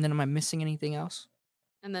account, and then am I missing anything else?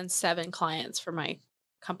 And then 7 clients for my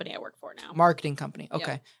company I work for now. Marketing company, Yep.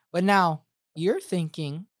 okay. But now you're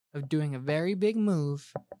thinking of doing a very big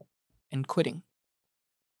move and quitting.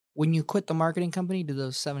 When you quit the marketing company, do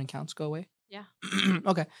those 7 accounts go away? Yeah.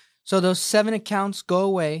 Okay. So those 7 accounts go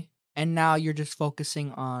away, and now you're just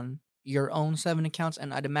focusing on your own 7 accounts,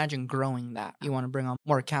 and I'd imagine growing that. You wanna bring on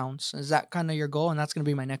more accounts. Is that kinda your goal? And that's gonna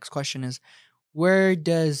be my next question is, where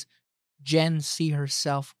does Jen see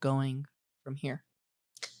herself going from here?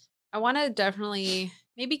 I wanna definitely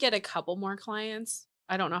maybe get a couple more clients.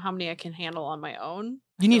 I don't know how many I can handle on my own.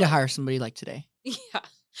 I You need feel to like hire somebody like today. yeah,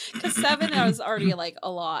 because 7 is already, like, a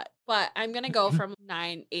lot, but I'm gonna go from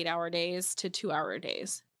 9 8-hour days to 2-hour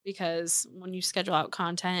days because when you schedule out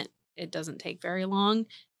content, it doesn't take very long,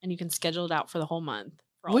 and you can schedule it out for the whole month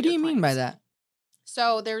for all What do your you mean by clients. that?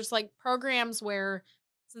 So, there's, like, programs where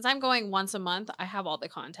since I'm going once a month, I have all the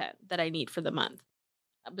content that I need for the month,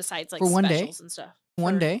 besides, like, For 1 day? specials and stuff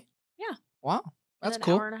 1 for day? yeah, Wow, in that's an hour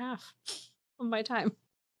cool. and a half of my time.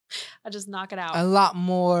 I just knock it A out. lot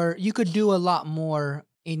more you could do a lot more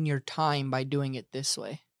in your time by doing it this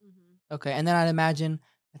way. Mhm. Okay, and then I'd imagine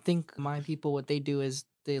I think my people, what they do is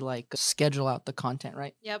they, like, schedule out the content,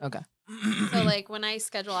 right? Yep. Okay. So, like, when I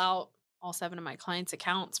schedule out all 7 of my clients'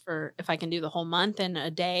 accounts for if I can do the whole month in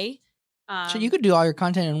a day, So you um, could do all your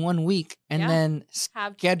content in 1 week and yeah, then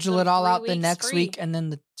have schedule the it all 3 out the weeks next week, free. and then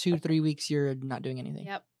the 2, 3 weeks you're not doing anything.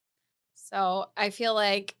 Yep. So, I feel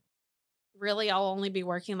like really I'll only be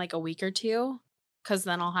working like a week or 2 because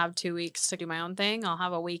then I'll have 2 weeks to do my own thing. I'll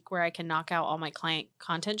have a week where I can knock out all my client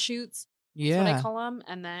content shoots. That's what I Yeah, call them,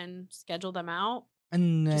 and then schedule them out,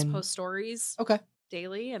 and just then post stories okay.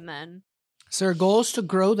 daily, and then So our goal is to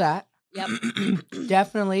grow that. yep.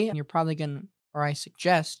 Definitely, and you're probably gonna or I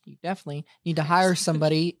suggest you definitely need to hire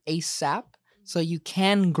somebody ASAP so you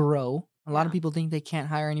can grow. A lot of Yeah. people think they can't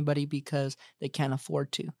hire anybody because they can't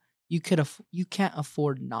afford to. You can't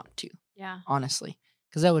afford not to, Yeah. honestly,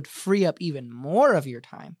 because that would free up even more of your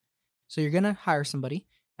time. So you're gonna hire somebody,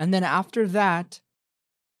 and then after that,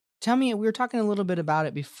 tell me, we were talking a little bit about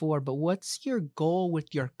it before, but what's your goal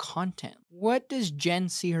with your content? What does Jen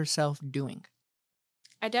see herself doing?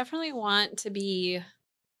 I definitely want to be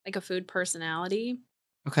like a food personality.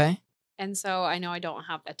 Okay? And so I know I don't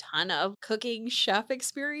have a ton of cooking chef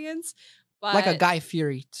experience, Like a but Guy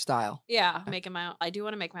Fieri style. yeah, Yeah. making my own, I do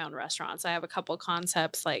want to make my own restaurants. I have a couple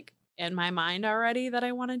concepts like in my mind already that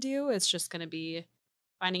I want to do. It's just going to be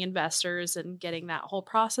finding investors and getting that whole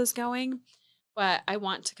process going. But I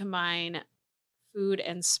want to combine food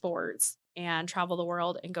and sports and travel the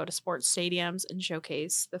world and go to sports stadiums and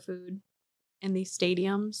showcase the food in these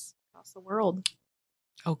stadiums across the world.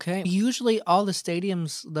 Okay. Usually all the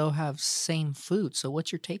stadiums though have same food. So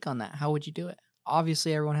what's your take on that? How would you do it?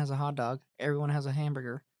 Obviously everyone has a hot dog, everyone has a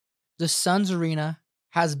hamburger. The Suns arena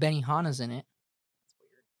has Benihana's in it. That's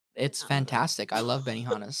weird. I did It's not know that. fantastic. I love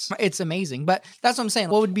Benihana's. It's amazing. But that's what I'm saying.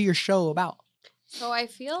 What would be your show about? So I Or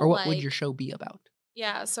feel what would your like show be about?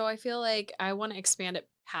 yeah, so I feel like I want to expand it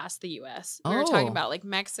past the US. We were talking Oh, about like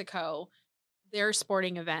Mexico. their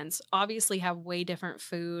sporting events obviously have way different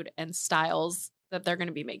food and styles that they're going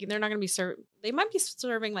to be making. They're not going to be they might be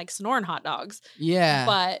serving like Sonoran hot dogs, Yeah.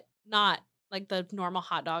 but not like the normal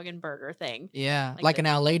hot dog and burger thing. Yeah. Like Like an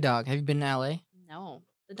LA dog. Have you been to LA? no,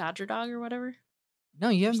 the Dodger dog or whatever. No,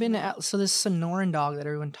 you Never haven't seen been to that. So this Sonoran dog that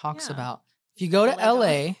everyone talks Yeah, about. If you it's an go to LA dog.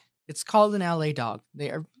 LA, it's called an LA dog.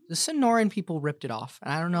 The Sonoran people ripped it off.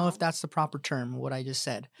 And I don't know if Oh. that's the proper term, what I just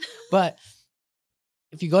said. But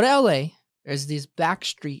if you go to LA, there's these back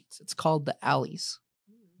streets. It's called the alleys.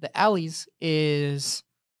 The alleys is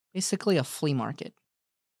basically a flea market.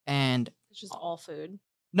 And It's just all food.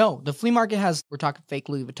 no, the flea market has, we're talking fake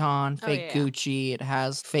Louis Vuitton, Oh, fake yeah. Gucci. It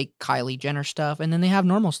has fake Kylie Jenner stuff. And then they have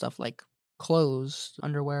normal stuff like clothes,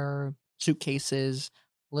 underwear, suitcases,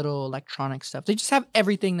 little electronic stuff. They just have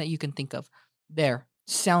everything that you can think of there,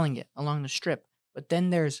 selling it along the strip. But then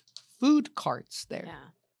there's food carts there. Yeah.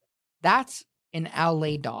 That's an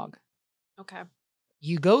LA dog. Okay.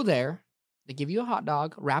 You go there, they give you a hot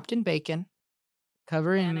dog wrapped in bacon,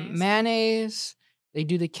 covered in mayonnaise. They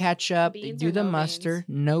do the ketchup. They Beans do or the no mustard.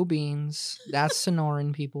 beans? No beans. That's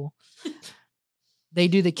Sonoran people. They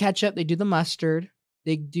do the ketchup. They do the mustard.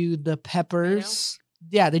 They do the peppers.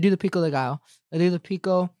 Yeah, they do the pico de gallo. They do the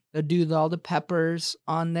pico. They do all the peppers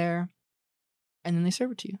on there. And then they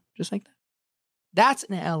serve it to you just like that. That's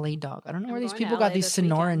an LA dog. I don't know I'm where these going to people got LA these this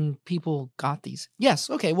weekend. Sonoran people got these. Yes.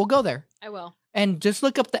 Okay, we'll go there. I will. And just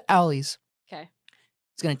look up the alleys. Okay.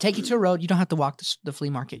 It's going to take you to a road. You don't have to walk the flea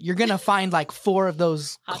market. You're going to find like 4 of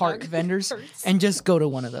those Hot cart dog vendors carts. and just go to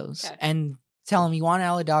one of those Okay. and tell them you want an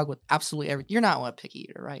LA dog with absolutely everything. You're not a picky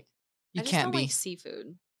eater, right? You I just can't don't be. like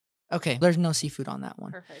seafood. Okay, there's no seafood on that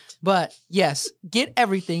one. Perfect. But yes, get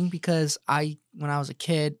everything because when I was a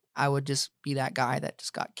kid, I would just be that guy that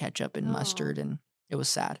just got ketchup and mustard and it was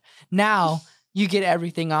sad. Now you get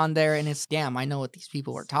everything on there and it's, damn, I know what these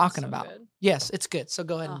people were talking about. Good. Yes, it's good. So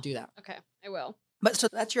go ahead and do that. Okay, I will. But so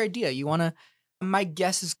that's your idea. You want to, my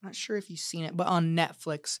guess is, not sure if you've seen it, but on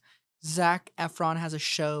Netflix, Zac Efron has a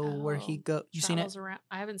show where he you seen it? Around.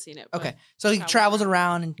 I haven't seen it. Okay. So he travels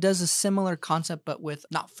around and does a similar concept, but with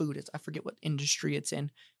not food. I forget what industry it's in,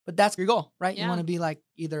 but that's your goal, right? Yeah. You want to be like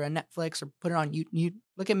either a Netflix or put it on you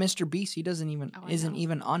look at Mr. Beast. He isn't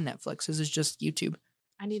even on Netflix. His is just YouTube.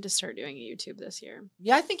 I need to start doing a YouTube this year.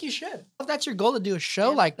 Yeah, I think you should. If that's your goal to do a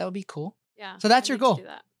show, like that would be cool. Yeah. So that's your goal. Do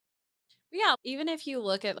that. But yeah, even if you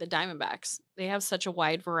look at the Diamondbacks, they have such a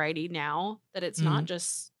wide variety now that it's not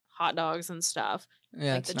just hot dogs and stuff.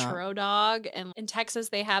 Yeah, like the churro dog. And in Texas,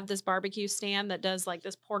 they have this barbecue stand that does like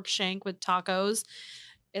this pork shank with tacos.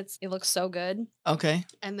 It looks so good. Okay.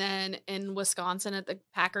 And then in Wisconsin at the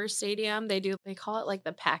Packers Stadium, they call it like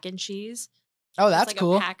the pack and cheese. Oh, that's like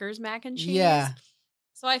cool. A Packers mac and cheese. Yeah.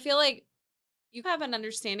 So I feel like you have an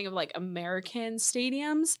understanding of like American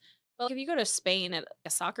stadiums. But like if you go to Spain at a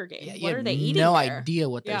soccer game, what are they eating no there? idea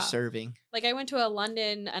what they're serving. Like I went to a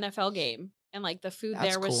London NFL game and like the food That's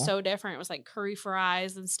there was cool. so different. It was like curry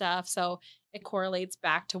fries and stuff. So it correlates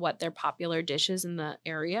back to what their popular dishes in the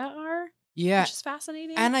area are. Yeah. Which is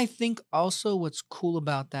fascinating. And I think also what's cool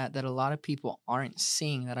about that a lot of people aren't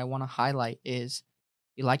seeing that I want to highlight is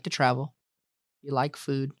you like to travel, you like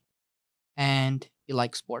food, and you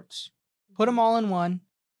like sports. Put them all in one.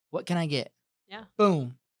 What can I get? Yeah.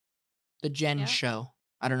 Boom. The Jen Show.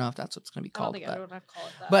 I don't know if that's what's going to be called. I don't have to call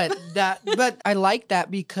it that. But I like that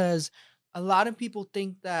because a lot of people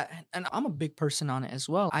think that, and I'm a big person on it as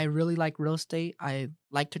well. I really like real estate. I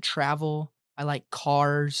like to travel. I like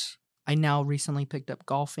cars. I now recently picked up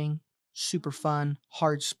golfing. Super fun,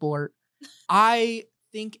 hard sport. I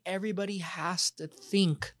think everybody has to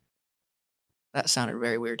think. That sounded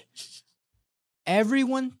very weird.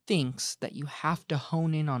 Everyone thinks that you have to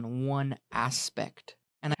hone in on one aspect.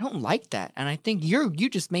 And I don't like that. And I think you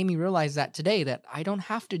just made me realize that today, that I don't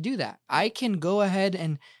have to do that. I can go ahead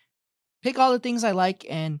and pick all the things I like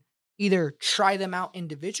and either try them out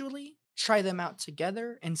individually, try them out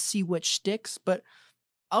together and see which sticks, but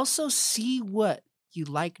also see what you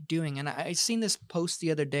like doing. And I seen this post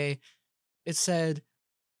the other day. It said,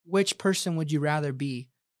 which person would you rather be?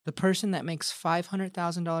 The person that makes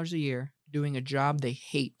 $500,000 a year doing a job they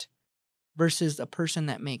hate versus a person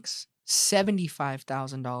that makes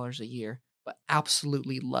 $75,000 a year but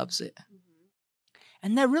absolutely loves it.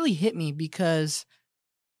 And that really hit me because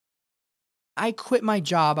I quit my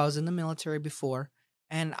job. I was in the military before,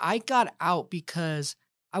 and I got out because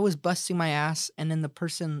I was busting my ass, and then the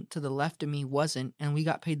person to the left of me wasn't, and we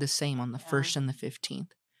got paid the same on the 1st and the 15th.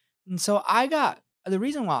 And so the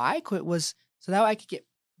reason why I quit was so that I could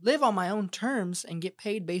live on my own terms and get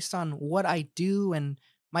paid based on what I do and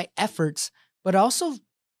my efforts, but also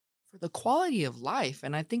for the quality of life.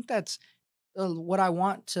 And I think that's what I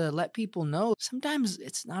want to let people know, sometimes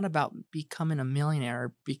it's not about becoming a millionaire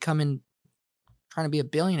or becoming trying to be a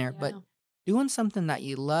billionaire, but Yeah. doing something that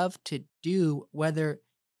you love to do, whether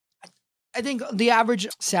I I think the average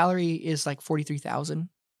salary is like 43,000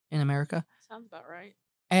 in America. Sounds about right.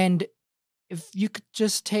 And if you could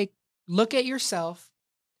just look at yourself,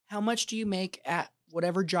 how much do you make at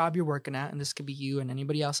whatever job you're working at? And this could be you and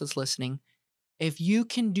anybody else that's listening. If you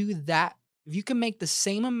can do that, if you can make the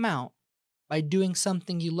same amount by doing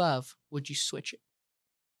something you love, would you switch it?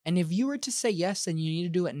 And if you were to say yes, then you need to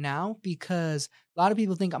do it now because a lot of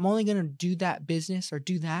people think I'm only going to do that business or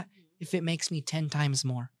do that Mhm. if it makes me 10 times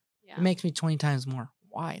more. If it Yeah. makes me 20 times more.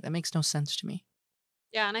 Why? That makes no sense to me.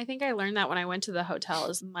 Yeah, and I think I learned that when I went to the hotel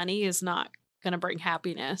is money is not gonna bring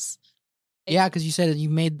happiness. Like Yeah, because you said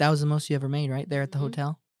that was the most you ever made, right? There at the mhm,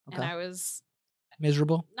 hotel. and Okay. I was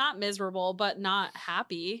Miserable. not miserable, but not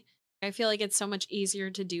happy. I feel like it's so much easier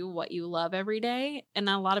to do what you love every day, and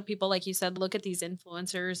a lot of people, like you said, look at these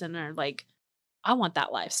influencers and are like, "I want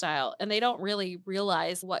that lifestyle," and they don't really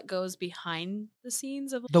realize what goes behind the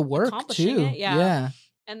scenes of The work accomplishing it. too. Yeah, Yeah.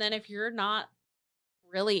 and then if you're not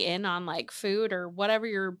really in on, like, food or whatever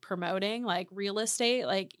you're promoting, like real estate,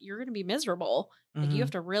 like, you're gonna be miserable. Like, you have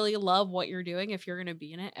Mhm. to really love what you're doing if you're gonna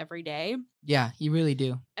be in it every day. Yeah, you really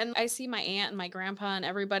do. And I see my aunt and my grandpa and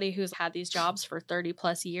everybody who's had these jobs for 30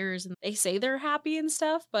 plus years, and they say they're happy and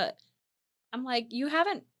stuff, but I'm like, "You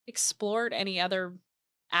haven't explored any other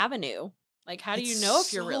avenue. Like, how do It's you know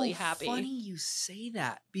if you're so really happy?" funny you say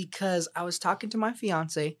that because I was talking to my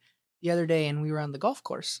fiance the other day and we were on the golf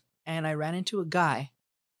course and I ran into a guy.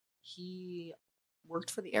 He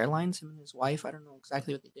worked for the airlines, him and his wife. I don't know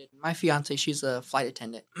exactly what they did. My fiance, she's a flight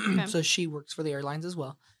attendant. Okay. So she works for the airlines as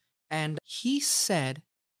well. And he said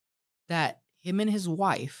that him and his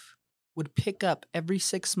wife would pick up every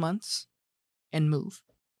 6 months and move.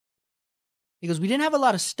 He goes, we didn't have a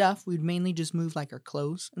lot of stuff. We'd mainly just move like our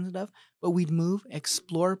clothes and stuff, but we'd move,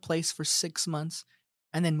 explore a place for 6 months,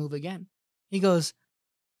 and then move again. He goes,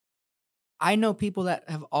 I know people that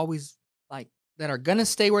have always like that are gonna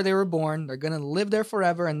stay where they were born, they're gonna live there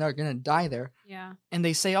forever, and they're gonna die there. Yeah. And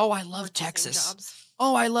they say, oh, I love Work the same Texas. jobs.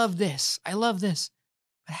 Oh, I love this. I love this.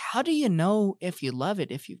 But how do you know if you love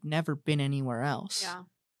it if you've never been anywhere else? Yeah.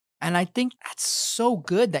 And I think that's so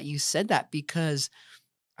good that you said that because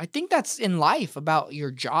I think that's in life about your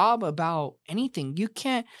job, about anything. You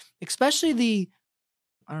can't, especially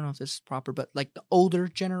I don't know if this is proper, but like the older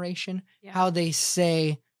generation, Yeah. how they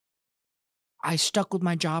say, I stuck with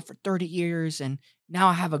my job for 30 years and now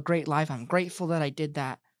I have a great life. I'm grateful that I did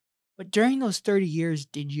that. But during those 30 years,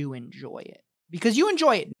 did you enjoy it? Because you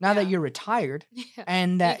enjoy it now that Yeah. you're retired Yeah.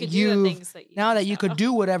 and You that could do the you've, things that you now that used you could to.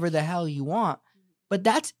 do whatever the hell you want. But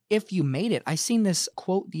that's if you made it. I seen this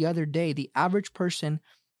quote the other day. The average person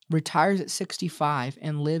retires at 65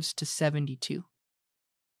 and lives to 72.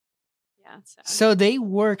 Yeah, it's sad. So they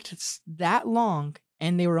worked that long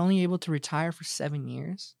and they were only able to retire for 7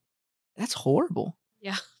 years. That's horrible.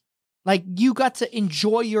 Yeah. Like you got to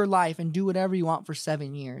enjoy your life and do whatever you want for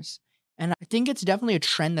 7 years. And I think it's definitely a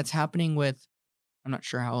trend that's happening with, I'm not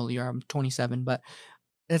sure how old you are, I'm 27, but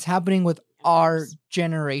it's happening with our Youngers.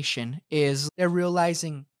 generation is they're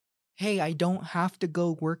realizing, hey, I don't have to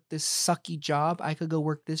go work this sucky job. I could go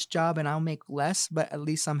work this job and I'll make less, but at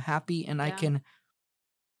least I'm happy and I Yeah. can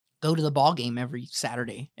go to the ball game every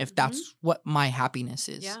Saturday if Mhm. that's what my happiness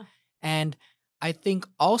is. Yeah. And I think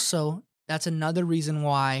also that's another reason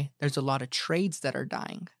why there's a lot of trades that are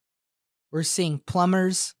dying. We're seeing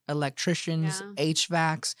plumbers, electricians, Yeah.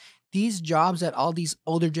 HVACs, these jobs that all these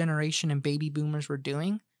older generation and baby boomers were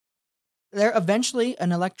doing. They're eventually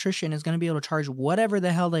an electrician is going to be able to charge whatever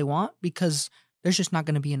the hell they want because there's just not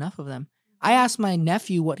going to be enough of them. I Mhm. asked my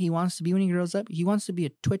nephew what he wants to be when he grows up. He wants to be a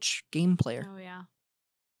Twitch game player. Oh, yeah.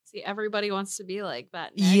 See, everybody wants to be like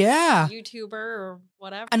that next Yeah. YouTuber or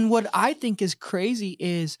whatever. And what I think is crazy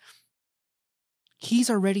is he's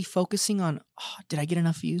already focusing on, oh, did I get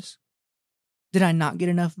enough views? Did I not get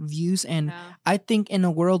enough views? And Yeah. I think in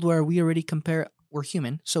a world where we already we're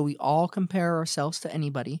human, so we all compare ourselves to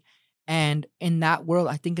anybody. And in that world,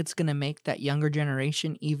 I think it's going to make that younger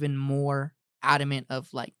generation even more adamant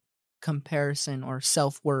of like comparison or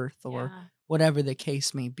self worth or Yeah. whatever the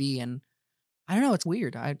case may be. And I don't know, it's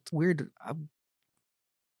weird. It's weird. I'm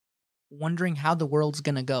wondering how the world's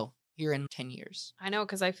going to go here in 10 years. I know,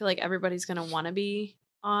 because I feel like everybody's gonna wanna be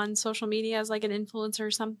on social media as, like, an influencer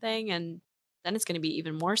or something, and then it's gonna be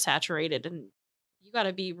even more saturated, and you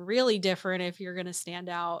gotta be really different if you're gonna stand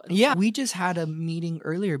out and Yeah, we just had a meeting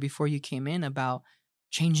earlier before you came in about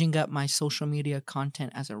changing up my social media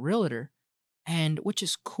content as a realtor, and which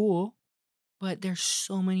is cool. But there's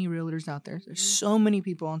so many realtors out there. There's Mhm. so many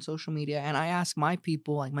people on social media. And I ask my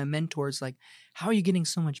people, like my mentors, like, how are you getting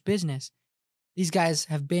so much business? These guys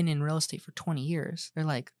have been in real estate for 20 years. They're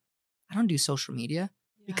like, I don't do social media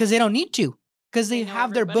Yeah. because they don't need to, because They they know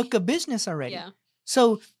have their book everybody. of business already. Yeah.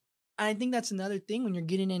 So I think that's another thing when you're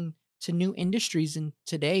getting into new industries in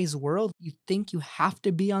today's world. You think you have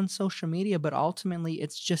to be on social media, but ultimately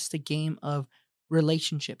it's just a game of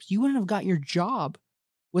relationships. You wouldn't have got your job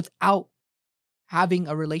without having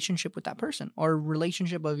a relationship with that person or a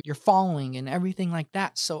relationship of your following and everything like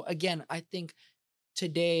that. So again, I think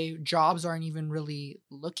today jobs aren't even really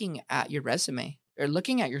looking at your resume. They're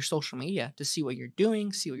looking at your social media to see what you're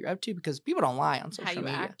doing, see what you're up to, because people don't lie on How social you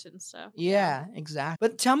media. act and stuff. Yeah. Yeah, exactly.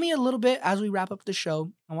 But tell me a little bit as we wrap up the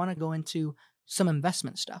show. I want to go into some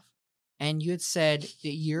investment stuff. And you had said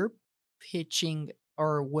that you're pitching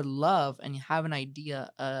or would love and you have an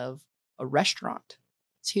idea of a restaurant.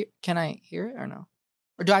 Can I hear it or no?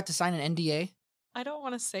 Or do I have to sign an NDA I don't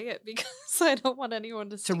want to say it because I don't want anyone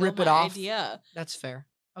to to steal rip it my off? idea. That's fair.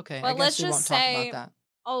 Okay, I But guess let's we just won't talk about say that.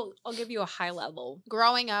 I'll give you a high level.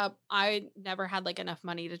 Growing up, I never had like enough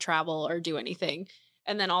money to travel or do anything.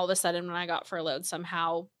 And then all of a sudden when I got furloughed,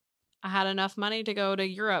 somehow I had enough money to go to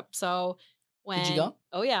Europe. So Did you when go?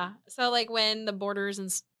 oh yeah. So like when the borders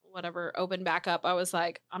and whatever opened back up, I was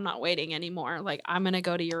like, I'm not waiting anymore. Like I'm going to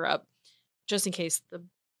go to Europe just in case the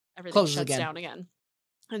everything Closes shuts again. down again.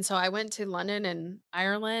 And so I went to London and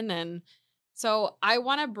Ireland. And so I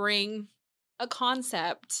want to bring a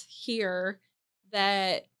concept here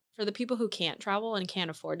that for the people who can't travel and can't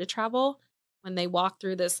afford to travel, when they walk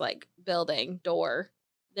through this like building door,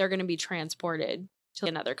 they're going to be transported to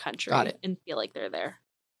another Got country it. and feel like they're there.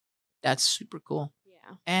 That's super cool.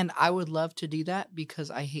 Yeah. And I would love to do that because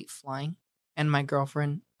I hate flying. And my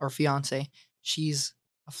girlfriend or fiance, she's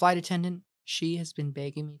a flight attendant. She has been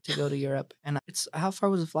begging me to go to Europe. And it's how far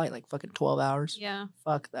was the flight? Like fucking 12 hours? Yeah.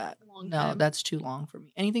 Fuck that. Long No, time. that's too long for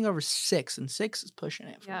me. Anything over 6, and 6 is pushing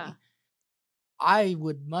it for Yeah. me. I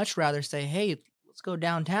would much rather say, hey, let's go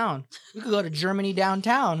downtown. We could go to Germany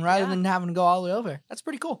downtown rather Yeah. than having to go all the way over. That's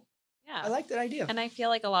pretty cool. Yeah. I like that idea. And I feel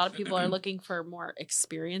like a lot of people are looking for more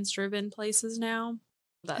experience driven places now.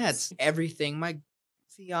 Yeah, it's everything. My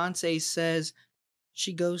fiance says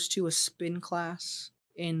she goes to a spin class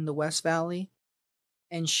in the West Valley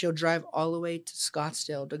and she'll drive all the way to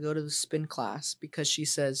Scottsdale to go to the spin class because she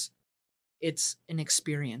says it's an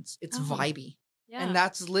experience. It's Oh, vibey. yeah. And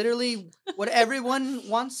that's literally what everyone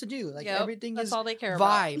wants to do. Like Yep, everything that's is all they care about.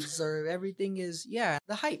 vibes or everything is the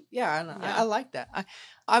hype. Yeah, and Yeah. I like that.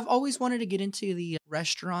 I've always wanted to get into the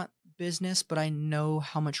restaurant business, but I know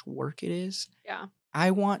how much work it is. Yeah.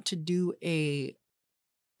 I want to do a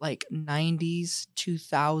like 90s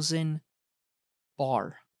 2000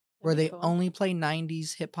 bar where That'd be they cool. only play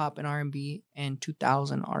 90s hip hop and R&B and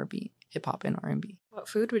 2000 R&B hip hop and R&B. What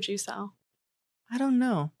food would you sell? I don't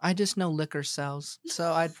know. I just know liquor sells.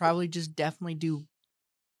 So I'd probably just definitely do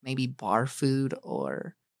maybe bar food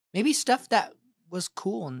or maybe stuff that was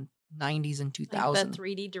cool in 90s and Like the 2000.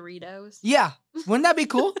 3D Doritos? Yeah. Wouldn't that be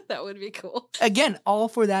cool? That would be cool. Again, all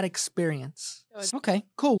for that experience. That would- Okay,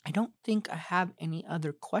 cool. I don't think I have any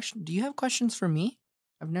other questions. Do you have questions for me?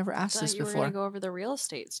 I've never I asked thought this you were before. gonna go over the real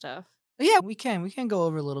estate stuff. Yeah, we can. We can go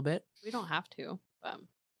over a little bit. We don't have to. Let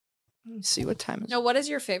me see what time is No, it. what is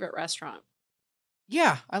your favorite restaurant?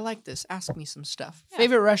 Yeah, I like this. Ask me some stuff. Yeah.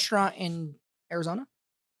 Favorite restaurant in Arizona?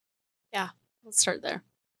 Yeah, let's start there.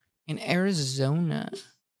 In Arizona.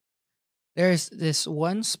 There's this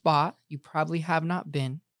one spot you probably have not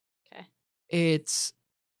been. Okay. It's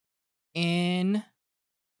in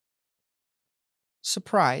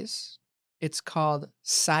Surprise. It's called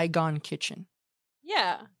Saigon Kitchen.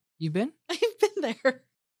 Yeah, You've been? I've been there.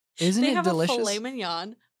 Isn't They it have delicious? a filet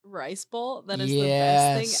mignon rice bowl that is the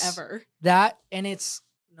best thing ever. That, and it's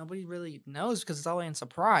nobody really knows because it's all in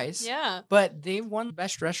Surprise. Yeah. But they've won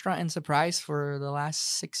best restaurant in Surprise for the last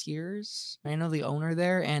 6 years. I know the owner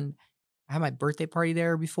there, and I had my birthday party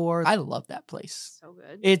there before. I love that place. So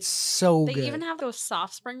good. It's so They good. even have those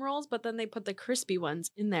soft spring rolls, but then they put the crispy ones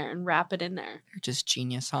in there and wrap it in there. They're just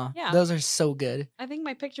genius, huh? Yeah. Those are so good. I think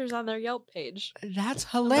my picture's on their Yelp page. That's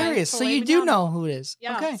hilarious. So filet you do mignon. know who it is.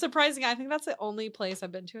 Yeah. Okay. Surprising. I think that's the only place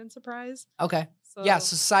I've been to in Surprise. Okay. So Yeah,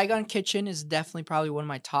 so Saigon Kitchen is definitely probably one of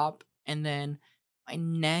my top. And then my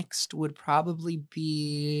next would probably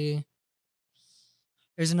be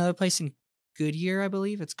there's another place in Goodyear, I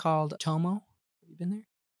believe. It's called Tomo. Have you been there?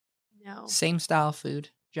 no. Same style food,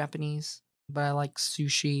 Japanese, but I like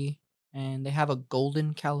sushi. And they have a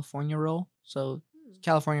golden California roll. So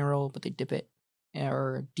California roll, but they dip it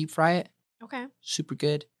or deep fry it. Okay. Super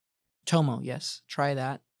good. Tomo, yes. Try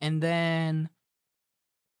that. And then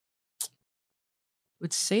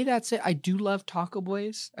would say that's it. I do love Taco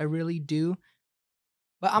Boys. I really do.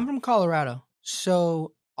 But I'm from Colorado.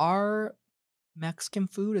 So our Mexican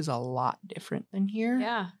food is a lot different than here.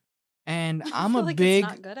 Yeah. And I I'm a feel like it's big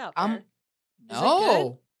not good out I'm there. Is it good?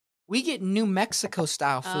 No. We get New Mexico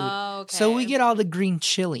style food. Oh, So we okay. get all the green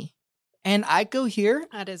chili. And I go here.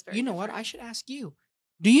 That is very You know what? different. I should ask you.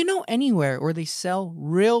 Do you know anywhere where they sell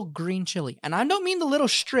real green chili? And I don't mean the little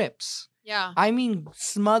strips. Yeah. I mean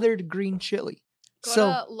smothered green chili. Go So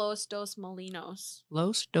to Los Dos Molinos.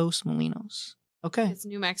 Los Dos Molinos. Okay. It's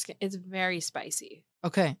New Mexican. It's very spicy.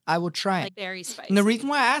 Okay. I will try it. Like very spicy. And the reason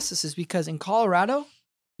why I asked this is because in Colorado,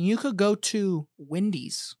 you could go to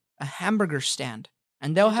Wendy's, a hamburger stand,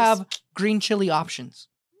 and they'll have green chili options.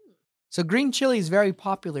 So green chili is very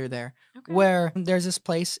popular there. Okay. Where there's this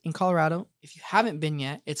place in Colorado. If you haven't been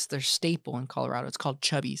yet, it's their staple in Colorado. It's called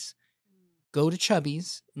Chubby's. Go to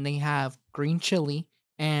Chubby's, and they have green chili,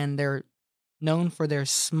 and they're known for their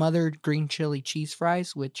smothered green chili cheese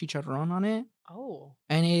fries with chicharron on it. Oh.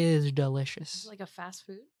 And it is delicious. Is it like a fast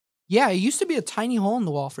food? Yeah, it used to be a tiny hole in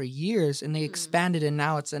the wall for years, and they expanded, and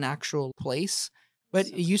now it's an actual place. But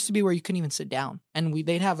it used to be where you couldn't even sit down, and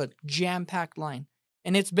they'd have a jam-packed line.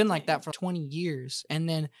 And it's been like that for 20 years. And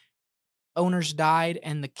then owners died,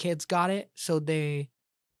 and the kids got it, so they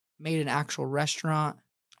made an actual restaurant.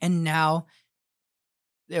 And now,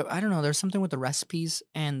 I don't know, there's something with the recipes,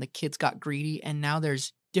 and the kids got greedy, and now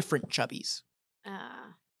there's different Chubbies.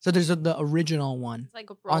 So there's the original one. It's like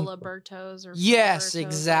Rollabertos or yes, Filibertos,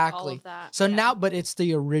 exactly. Like all of that. So now, but it's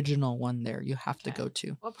the original one there you have to Okay. go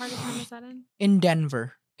to. What part of town is that in? In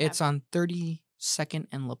Denver. Okay. It's on 32nd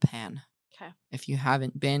and La Pan. Okay. If you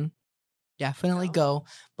haven't been, definitely go.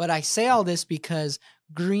 But I say all this because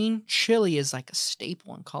green chili is like a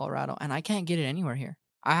staple in Colorado, and I can't get it anywhere here.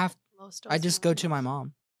 I just go to my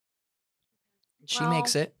mom. She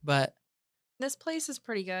makes it, but this place is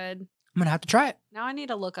pretty good. I'm going to have to try it. Now I need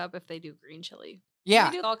to look up if they do green chili. Yeah.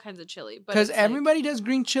 They do all kinds of chili. Because everybody does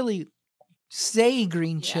green chili,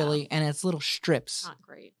 green Yeah. chili, and it's little strips. Not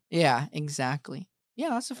great. Yeah, exactly. Yeah,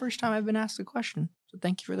 that's the first time I've been asked a question. So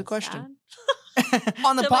thank you for the question.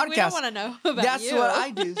 On the podcast. We don't want to know about That's you. what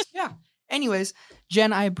I do. Yeah. Anyways,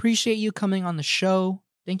 Jen, I appreciate you coming on the show.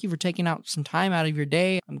 Thank you for taking out some time out of your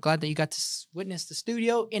day. I'm glad that you got to witness the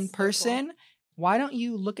studio in person. Cool. Why don't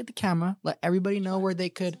you look at the camera, let everybody know where they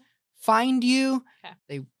could find you. Okay.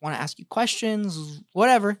 They want to ask you questions,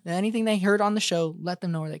 whatever, anything they heard on the show, let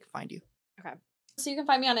them know where they can find you. Okay. So you can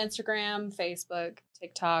find me on Instagram, Facebook,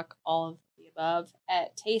 TikTok, all of the above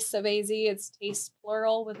at Tastes of AZ. It's taste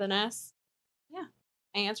plural with an S. Yeah.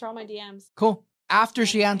 I answer all my DMs. Cool. After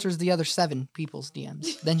she answers the other 7 people's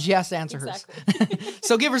DMs, then she has to answer hers.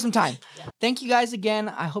 So give her some time. Yeah. Thank you guys again.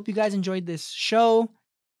 I hope you guys enjoyed this show.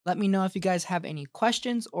 Let me know if you guys have any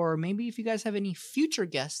questions, or maybe if you guys have any future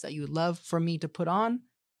guests that you would love for me to put on.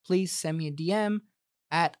 Please send me a DM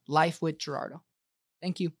at Life with Gerardo.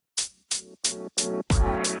 Thank you.